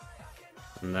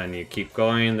 and then you keep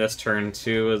going. This turn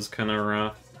too is kind of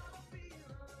rough,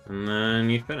 and then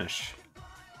you finish.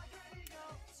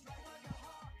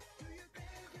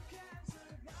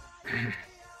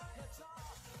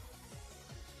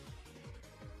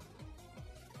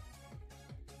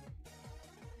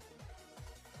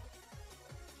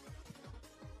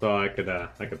 So I could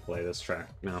play this track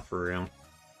now for real.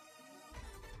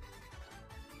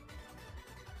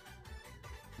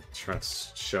 Try to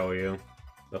show you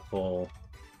the full.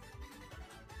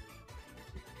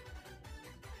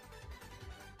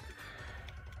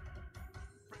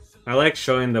 I like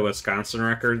showing the Wisconsin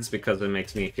records because it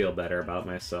makes me feel better about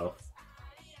myself.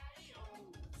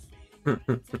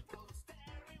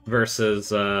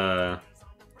 Versus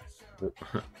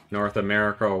North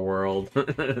America or world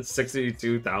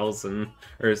 62,000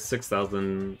 or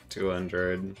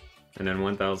 6,200, and then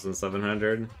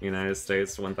 1,700. United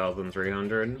States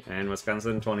 1,300, and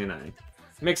Wisconsin 29. It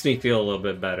makes me feel a little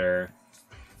bit better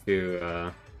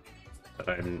that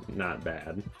I'm not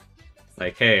bad.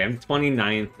 Like, hey, I'm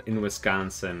 29th in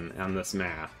Wisconsin on this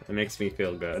map. It makes me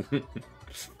feel good.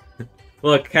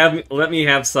 Look, let me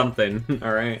have something,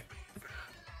 alright?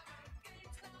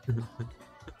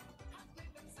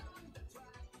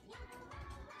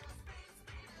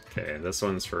 Okay, this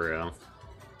one's for real.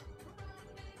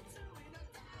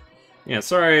 Yeah,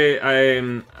 sorry,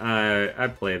 I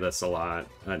play this a lot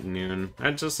at noon.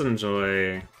 I just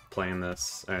enjoy playing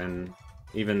this and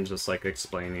even just like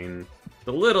explaining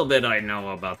the little bit I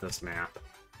know about this map.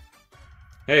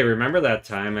 Hey, remember that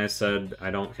time I said I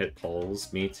don't hit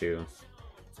poles? Me too.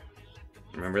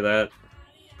 Remember that?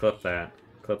 Clip that.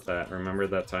 Clip that. Remember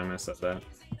that time I said that?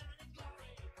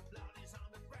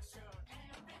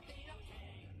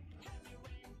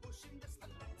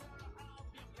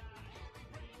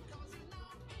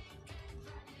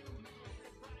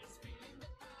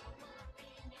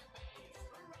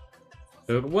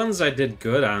 The ones I did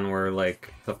good on were,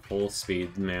 like, the full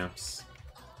speed maps.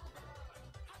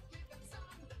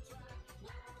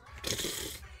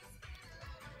 Let's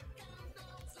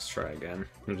try again.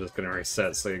 I'm just gonna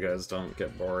reset so you guys don't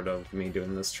get bored of me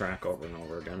doing this track over and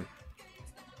over again.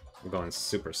 I'm going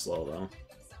super slow, though.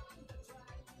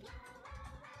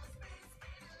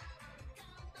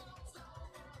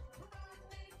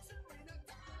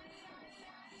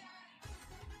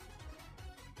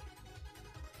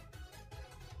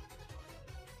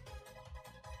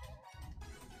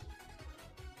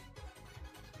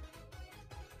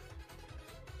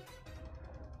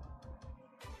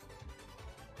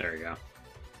 There we go.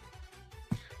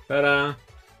 Ta-da!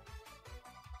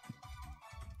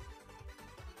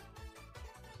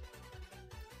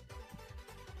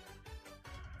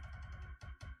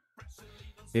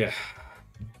 Yeah.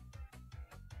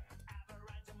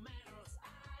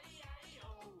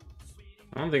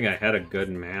 I don't think I had a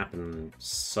good map in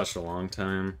such a long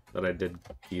time that I did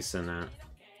decent at.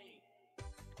 I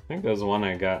think that was one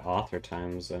I got author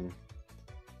times in.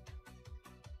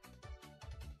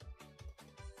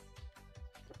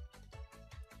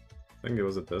 I think it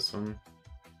was at this one.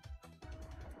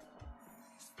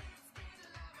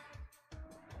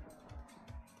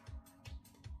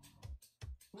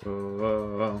 Whoa,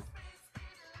 whoa, whoa.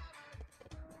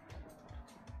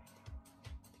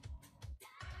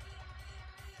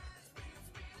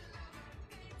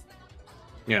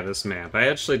 Yeah, this map. I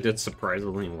actually did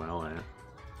surprisingly well at.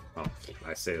 Oh,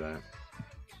 I say that.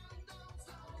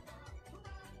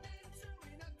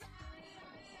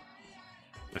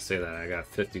 I say that, I got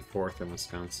 54th in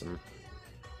Wisconsin.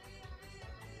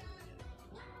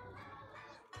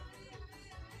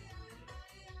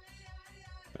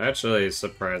 Actually,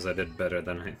 surprised I did better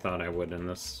than I thought I would in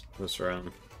this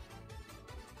round.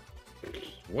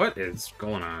 What is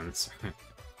going on? Sorry.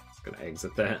 Just gonna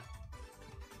exit that.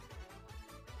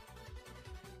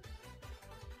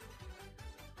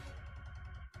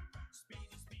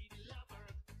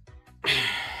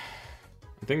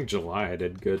 I think July I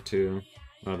did good too.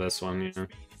 Oh, this one, yeah.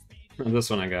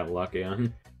 This one I got lucky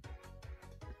on.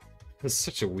 It's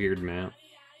such a weird map.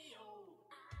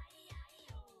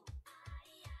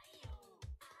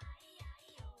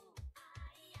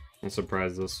 I'm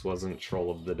surprised this wasn't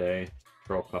Troll of the Day.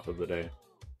 Troll Cup of the Day.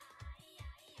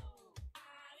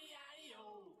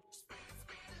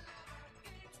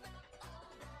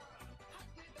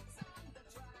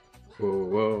 Whoa,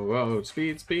 whoa, whoa,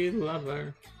 speed, speed,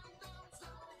 lover.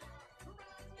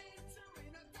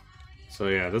 So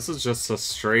yeah, this is just a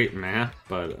straight map,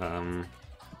 but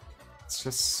it's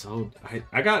just so...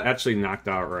 I got actually knocked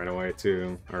out right away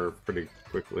too, or pretty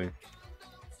quickly.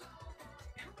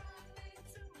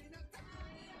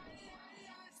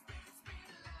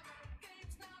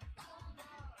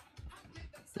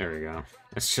 There we go.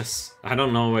 It's just, I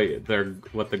don't know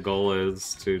what the goal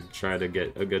is to try to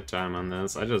get a good time on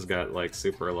this. I just got like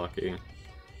super lucky.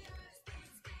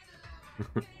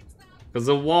 Because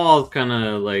the walls kind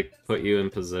of like put you in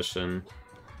position.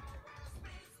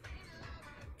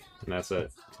 And that's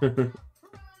it.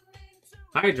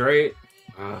 Hydrate!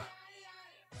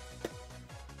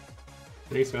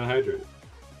 Thanks, man, hydrate.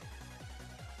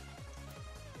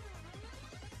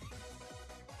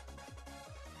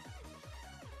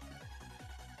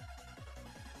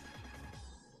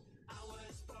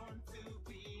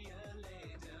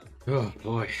 Oh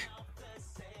boy.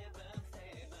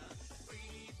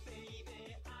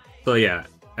 So yeah,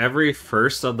 every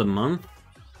first of the month,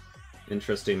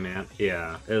 interesting map.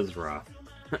 Yeah, it was rough.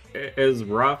 It was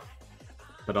rough,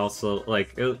 but also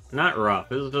like not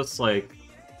rough. It was just like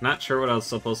not sure what I was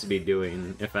supposed to be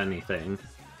doing, if anything.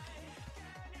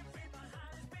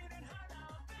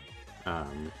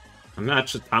 I'm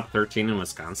actually top 13 in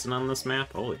Wisconsin on this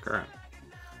map. Holy crap!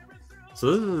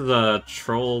 So this is a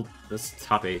troll. This is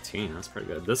top 18. That's pretty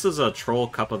good. This is a troll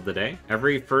cup of the day.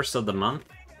 Every first of the month,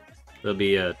 there'll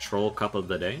be a troll cup of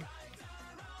the day,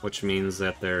 which means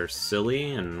that they're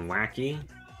silly and wacky,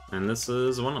 and this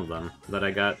is one of them that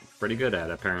I got pretty good at,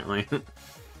 apparently.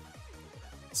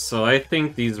 So I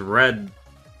think these red,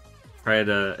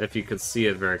 if you could see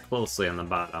it very closely on the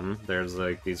bottom, there's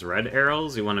like these red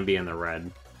arrows. You want to be in the red,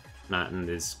 not in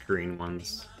these green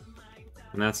ones.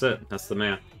 And that's it. That's the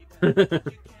map.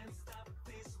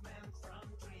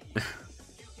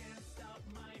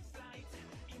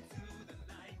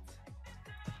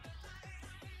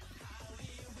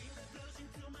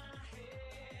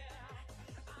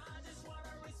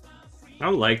 I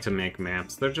would like to make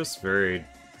maps. They're just very...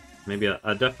 Maybe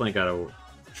I definitely gotta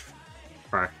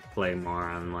play more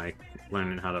on, like,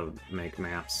 learning how to make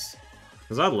maps.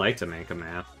 Because I'd like to make a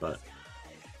map, but...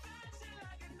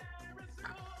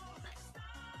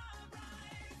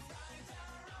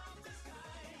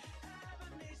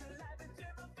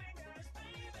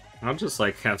 I'll just,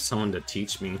 like, have someone to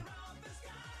teach me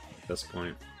at this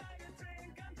point.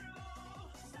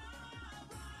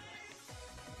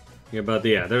 Yeah, but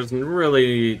yeah, there's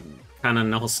really kind of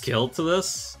no skill to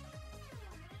this.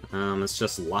 It's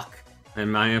just luck,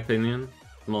 in my opinion,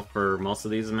 for most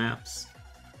of these maps.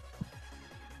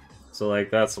 So, like,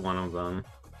 that's one of them.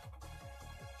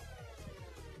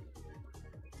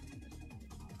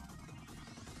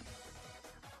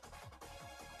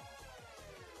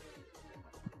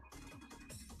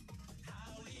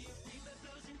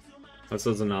 This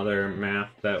is another map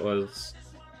that was,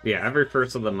 yeah, every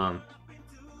first of the month.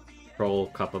 Troll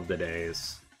Cup of the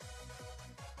Days.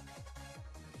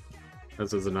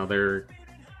 This is another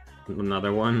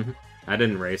one. I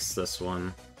didn't race this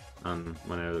one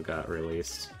when it got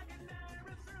released.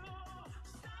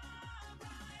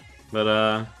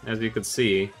 But as you can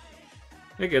see,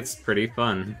 it gets pretty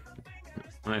fun.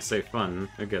 When I say fun,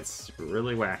 it gets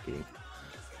really wacky.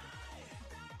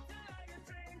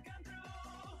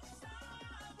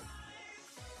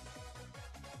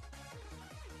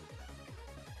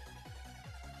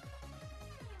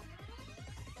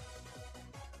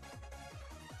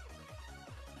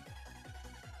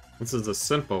 This is a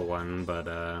simple one, but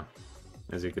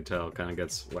as you could tell, it kind of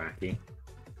gets wacky.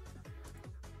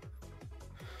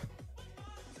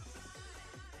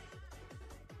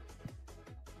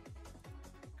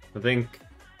 I think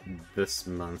this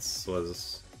month's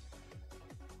was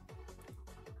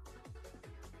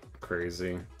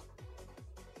crazy.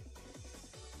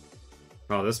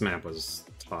 Oh, this map was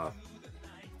tough.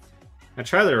 I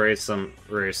try to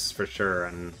race for sure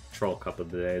on Troll Cup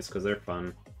of the Days because they're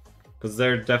fun. Because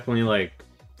they're definitely, like,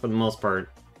 for the most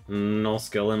part, no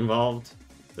skill involved.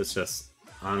 It's just,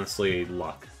 honestly,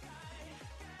 luck.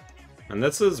 And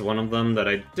this is one of them that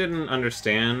I didn't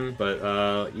understand,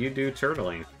 but you do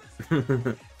turtling.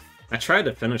 I tried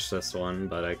to finish this one,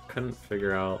 but I couldn't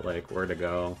figure out, like, where to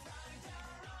go.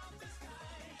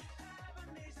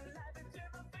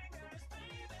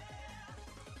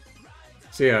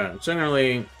 So yeah,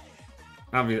 generally,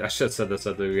 obviously, I should have said this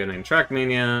at the beginning.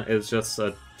 Trackmania is just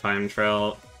a time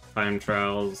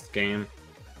trials game.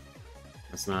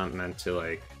 It's not meant to,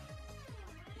 like,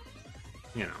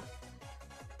 you know.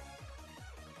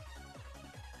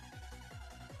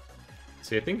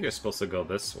 See, I think you're supposed to go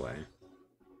this way.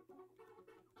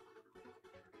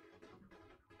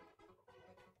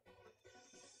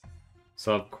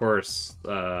 So of course,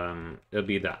 it'll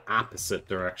be the opposite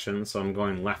direction, so I'm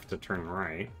going left to turn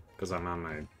right, because I'm on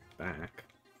my back.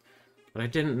 But I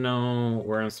didn't know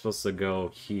where I'm supposed to go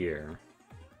here.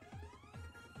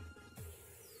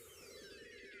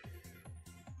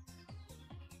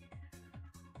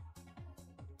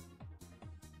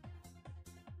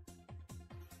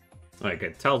 Like,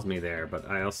 it tells me there, but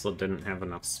I also didn't have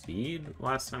enough speed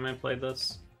last time I played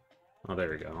this. Oh,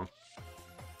 there we go.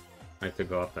 I have to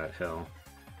go up that hill.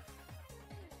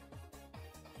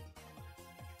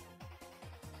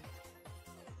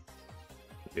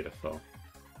 Beautiful.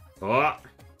 Oh!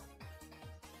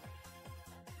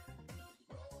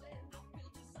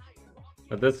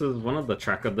 But this is one of the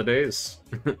track of the days.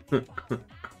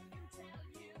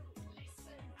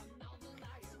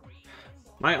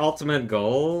 My ultimate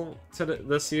goal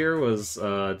this year was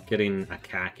getting a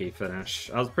khaki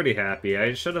finish. I was pretty happy.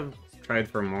 I should have tried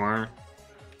for more.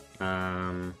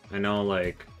 I know,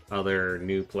 like, other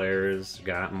new players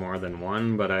got more than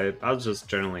one, but I was just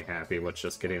generally happy with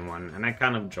just getting one, and I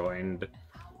kind of joined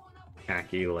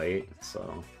khaki late,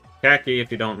 so... Khaki,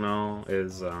 if you don't know,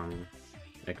 is,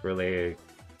 like, really,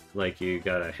 like, you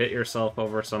gotta hit yourself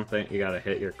over something, you gotta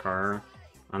hit your car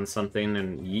on something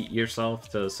and yeet yourself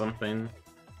to something,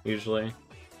 usually.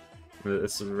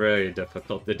 It's really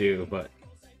difficult to do, but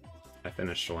I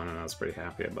finished one and I was pretty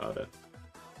happy about it.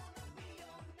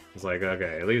 It's like,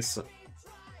 okay, at least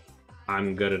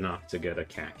I'm good enough to get a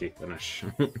khaki finish.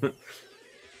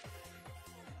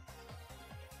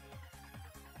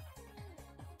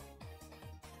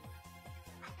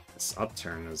 This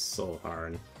upturn is so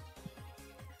hard.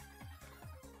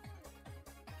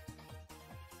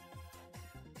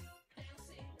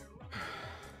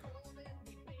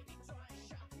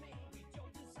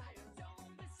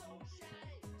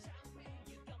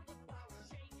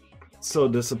 So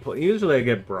disappointing. Usually I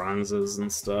get bronzes and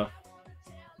stuff.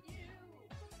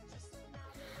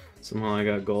 Somehow I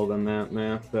got gold on that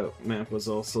map. That map was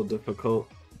also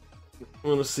difficult. I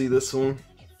want to see this one.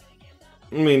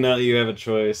 I mean, now you have a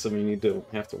choice. I mean, you don't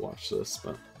have to watch this,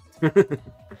 but...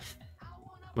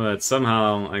 But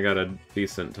somehow I got a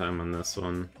decent time on this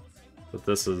one. But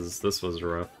this was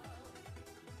rough.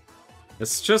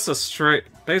 It's just a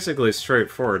basically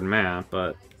straightforward map,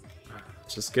 but...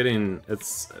 Just getting, I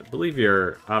believe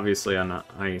you're obviously on the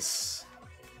ice.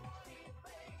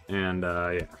 And,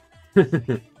 yeah.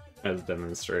 As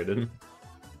demonstrated.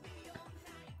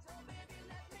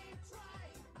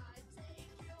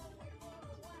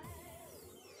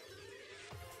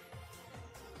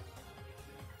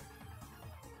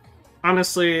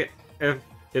 Honestly,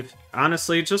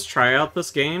 honestly, just try out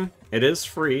this game. It is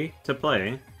free to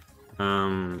play.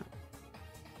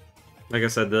 Like I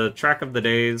said, the track of the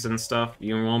days and stuff,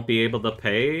 you won't be able to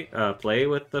play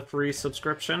with the free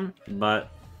subscription, but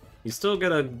you still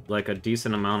get a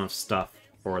decent amount of stuff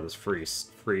for this free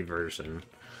version.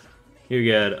 You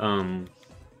get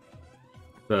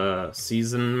the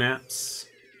season maps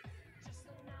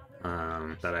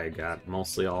that I got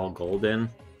mostly all gold in,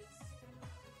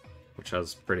 which I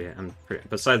was pretty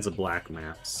besides the black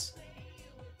maps.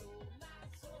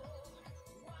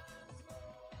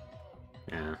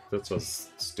 Yeah, this was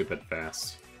stupid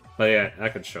fast. But yeah, I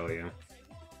could show you.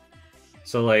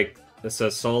 So, like, it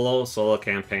says solo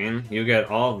campaign. You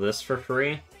get all of this for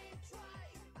free.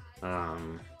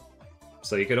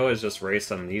 So you could always just race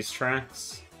on these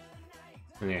tracks.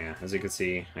 And yeah, as you can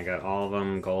see, I got all of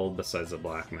them gold besides the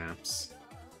black maps.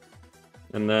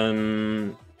 And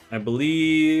then, I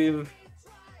believe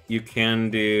you can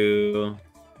do,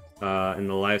 in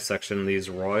the live section, these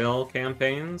royal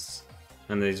campaigns.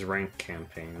 And these rank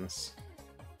campaigns.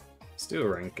 Let's do a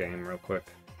rank game real quick.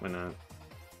 Why not?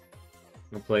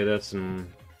 We'll play this and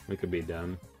we could be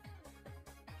done.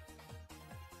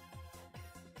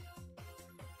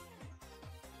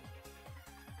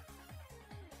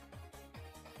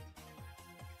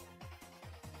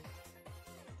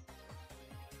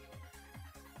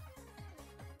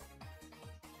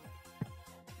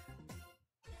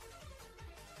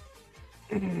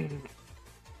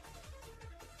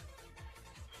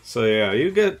 So yeah,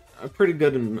 you get a pretty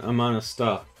good amount of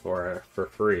stuff for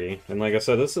free. And like I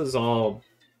said, this is all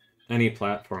any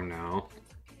platform now.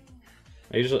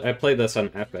 I play this on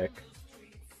Epic.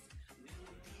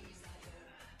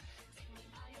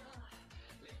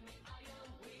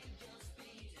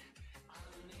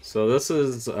 So this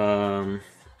is how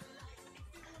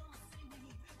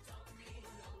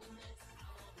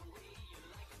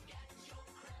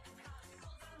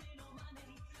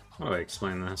do I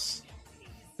explain this?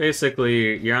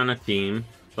 Basically, you're on a team,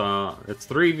 so it's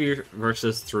 3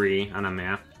 versus 3 on a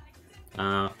map.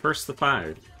 First to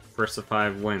 5. First to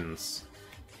 5 wins.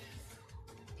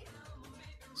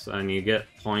 So, and you get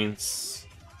points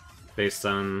based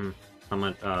on how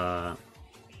much, on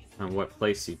what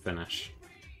place you finish.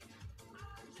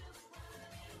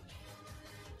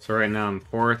 So right now I'm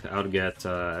 4th, I would get,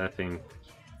 I think,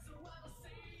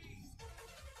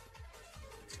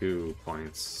 2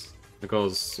 points. It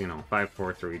goes, you know, 5,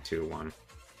 4, 3, 2, 1.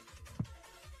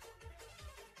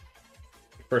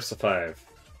 First to 5.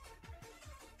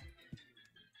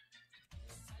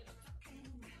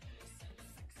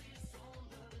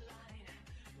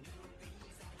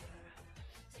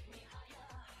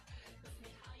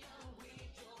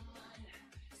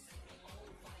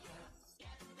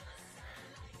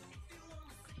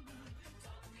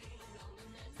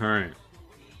 Alright.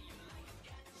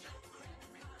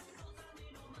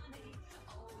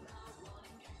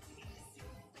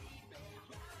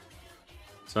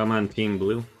 So I'm on Team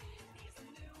Blue.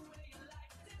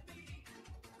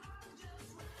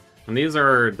 And these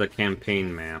are the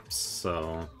campaign maps,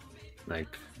 so,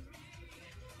 like,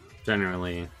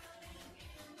 generally,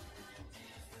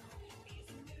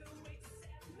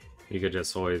 you could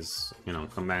just always, you know,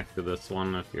 come back to this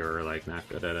one if you're, like, not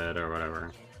good at it or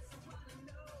whatever.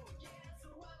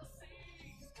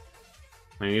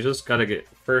 And you just gotta get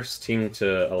first team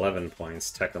to 11 points,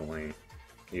 technically,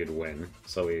 you'd win.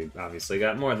 So we obviously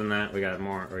got more than that, we got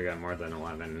more than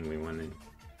 11 and we win.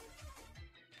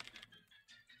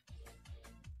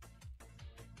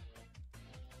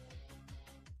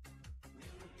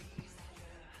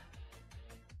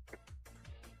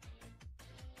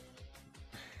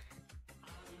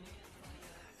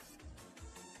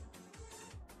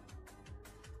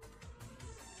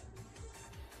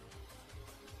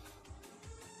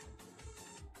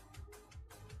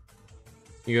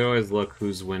 You can always look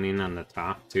who's winning on the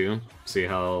top, too. See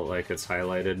how, like, it's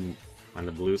highlighted on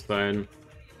the blue side? It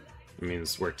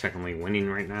means we're technically winning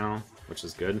right now, which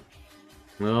is good.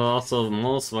 Well, also,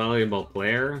 most valuable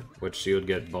player, which you would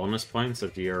get bonus points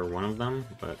if you're one of them,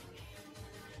 but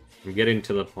I'm getting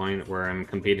to the point where I'm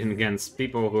competing against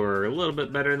people who are a little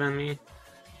bit better than me.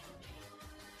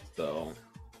 So,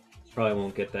 probably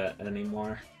won't get that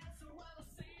anymore.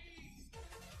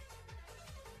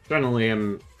 Generally,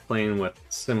 I'm playing with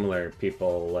similar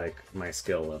people like my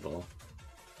skill level.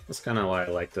 That's kind of why I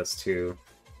like this too.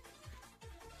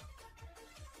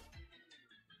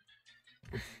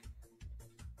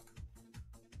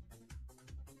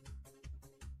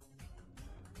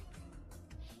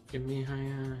 Give me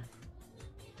higher.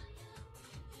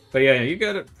 But yeah, you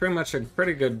get pretty much a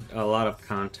lot of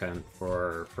content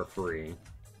for free.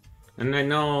 And I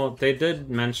know they did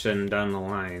mention down the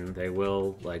line they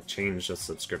will like change the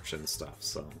subscription stuff,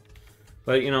 so.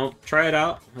 But you know, try it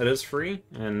out. It is free,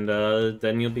 and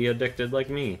then you'll be addicted like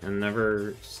me and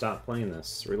never stop playing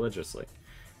this religiously.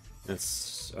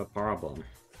 It's a problem.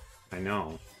 I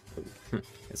know.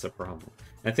 It's a problem.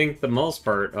 I think the most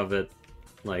part of it,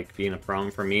 like, being a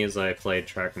problem for me is I played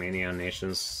Trackmania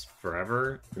Nations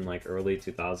Forever in, like, early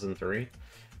 2003.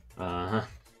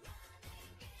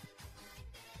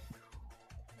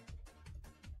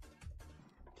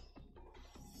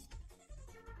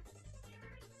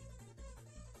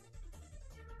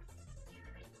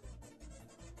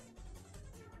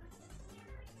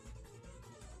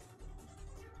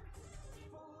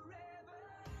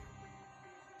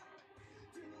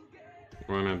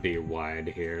 We're gonna be wide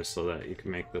here so that you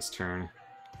can make this turn.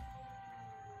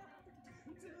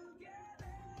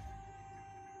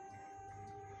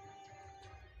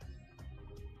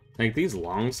 Like, these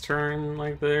longs turn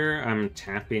like there, I'm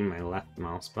tapping my left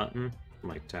mouse button. I'm,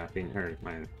 like, tapping, or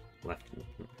my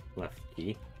left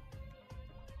key.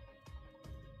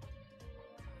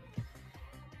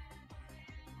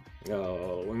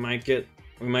 Oh, we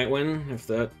might win if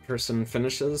that person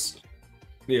finishes.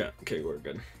 Yeah, okay, we're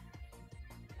good.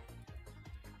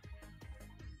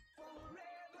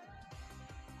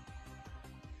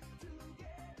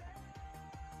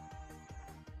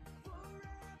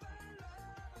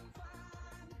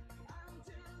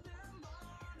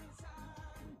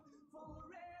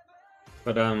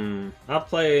 But I'll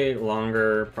play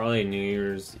longer, probably New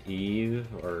Year's Eve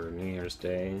or New Year's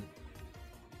Day.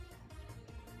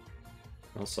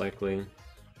 Most likely.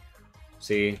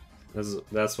 See,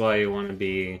 that's why you want to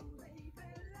be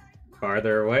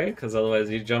farther away, because otherwise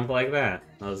you jump like that.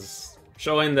 I was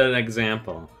showing the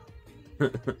example.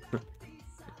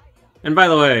 And by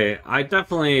the way, I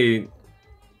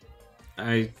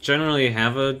generally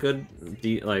have a good,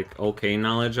 like, okay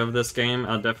knowledge of this game.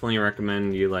 I'll definitely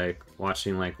recommend you, like,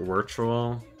 watching, like,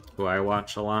 Virtual, who I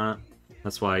watch a lot.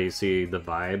 That's why you see the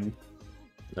vibe,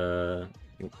 the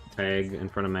tag in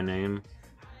front of my name.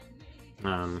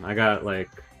 I got, like,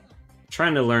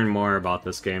 trying to learn more about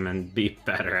this game and be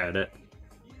better at it.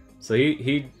 So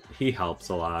he helps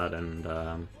a lot,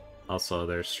 and also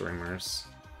their streamers.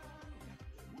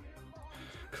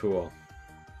 Cool.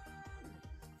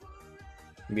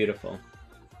 Beautiful.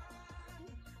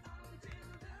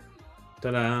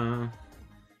 Ta-da!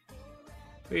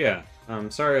 But yeah,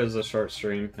 sorry it was a short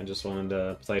stream. I just wanted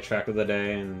to play Track of the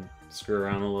Day and screw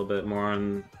around a little bit more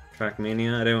on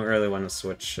Trackmania. I didn't really want to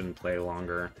switch and play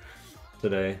longer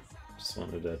today. Just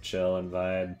wanted to chill and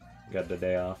vibe. Got the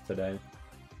day off today.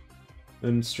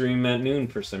 And stream at noon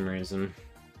for some reason.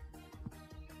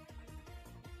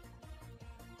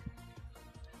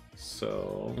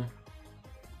 So...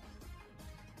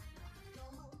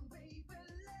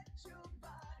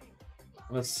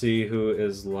 let's see who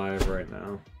is live right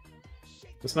now.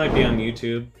 This might be on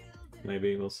YouTube.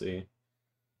 Maybe, we'll see.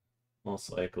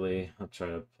 Most likely, I'll try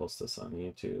to post this on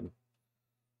YouTube.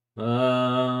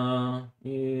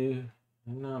 Yeah,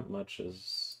 not much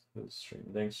is stream.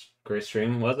 Thanks, great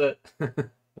stream. Was it?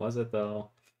 Was it though?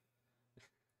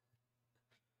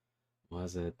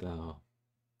 Was it though?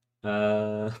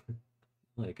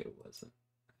 Like it wasn't.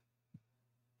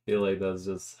 Feel like that's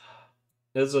just.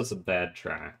 It's just a bad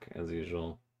track, as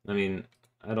usual. I mean,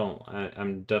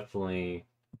 I'm definitely...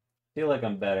 feel like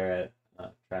I'm better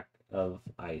at Track of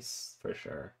Ice, for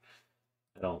sure.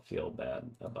 I don't feel bad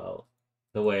about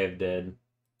the way it did.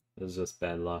 It was just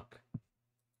bad luck.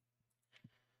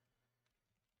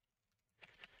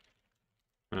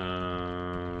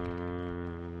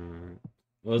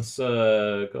 Let's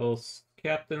go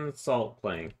Captain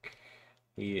Saltplank.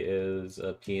 He is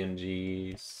a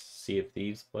PNG Sea of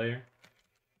Thieves player.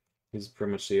 He's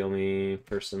pretty much the only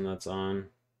person that's on.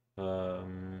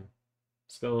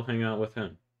 Let's go hang out with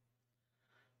him.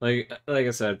 Like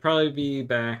I said, probably be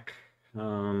back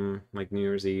like New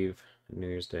Year's Eve, New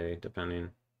Year's Day, depending.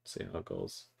 See how it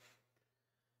goes.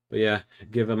 But yeah,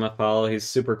 give him a follow. He's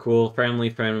super cool,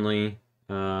 friendly.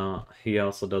 He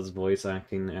also does voice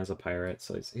acting as a pirate,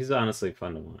 so he's honestly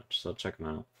fun to watch. So check him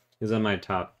out. He's on my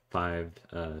top 5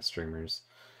 streamers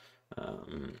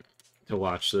to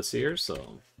watch this year.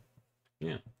 So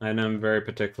yeah, and I'm very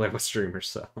particular with streamers.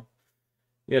 So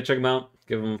yeah, check him out.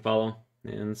 Give him a follow.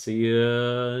 And see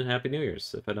you. Happy New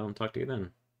Year's if I don't talk to you then.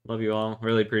 Love you all.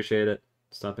 Really appreciate it.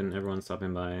 Everyone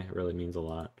stopping by. It really means a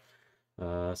lot.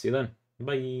 See you then.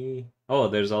 Bye. Oh,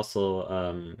 there's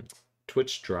also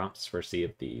Twitch drops for Sea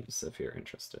of Thieves if you're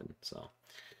interested. So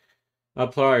I'll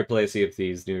probably play Sea of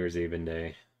Thieves New Year's Eve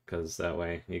day, because that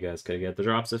way you guys could get the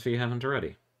drops if you haven't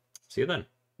already. See you then.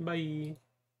 Bye.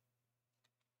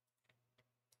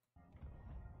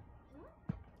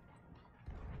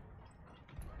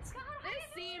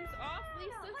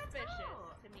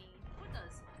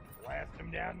 Blast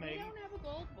him down, mate. We don't have a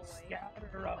gold boy.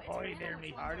 Scatter ahoy there,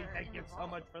 me hearty. Thank you so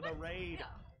much for the raid. Yeah.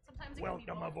 Sometimes it Welcome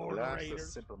can be aboard, Blast Raider. the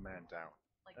simple man down.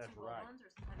 like That's 2 gold right. ones, or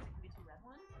sometimes it can be 2 red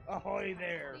ones. Ahoy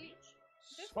there.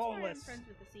 This is Soulless why I'm friends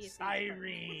with the Sea of Thieves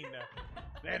Siren.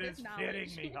 That is Knowledge.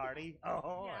 fitting, me hearty.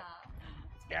 Ahoy. Yeah.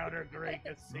 Scouter, great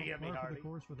to see you, me Par for hearty. the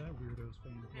course for that weirdo's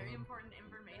fan Very club. important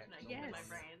information I keep in my Yes.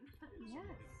 brain.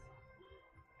 Yes.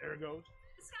 There it goes.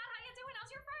 Scott, how you doing?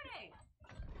 How's your Friday?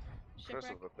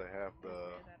 Especially if they have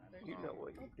the You know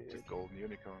what you did. Golden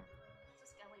unicorn.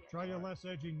 Just Elliot. Try a less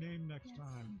edgy name next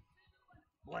time.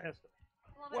 Blast him.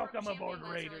 Well, I Welcome brought aboard,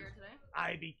 champagne glass Raiders. earlier today.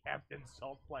 I be Captain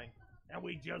Saltplank, and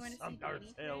we just wanna see sunk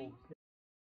anything? ourselves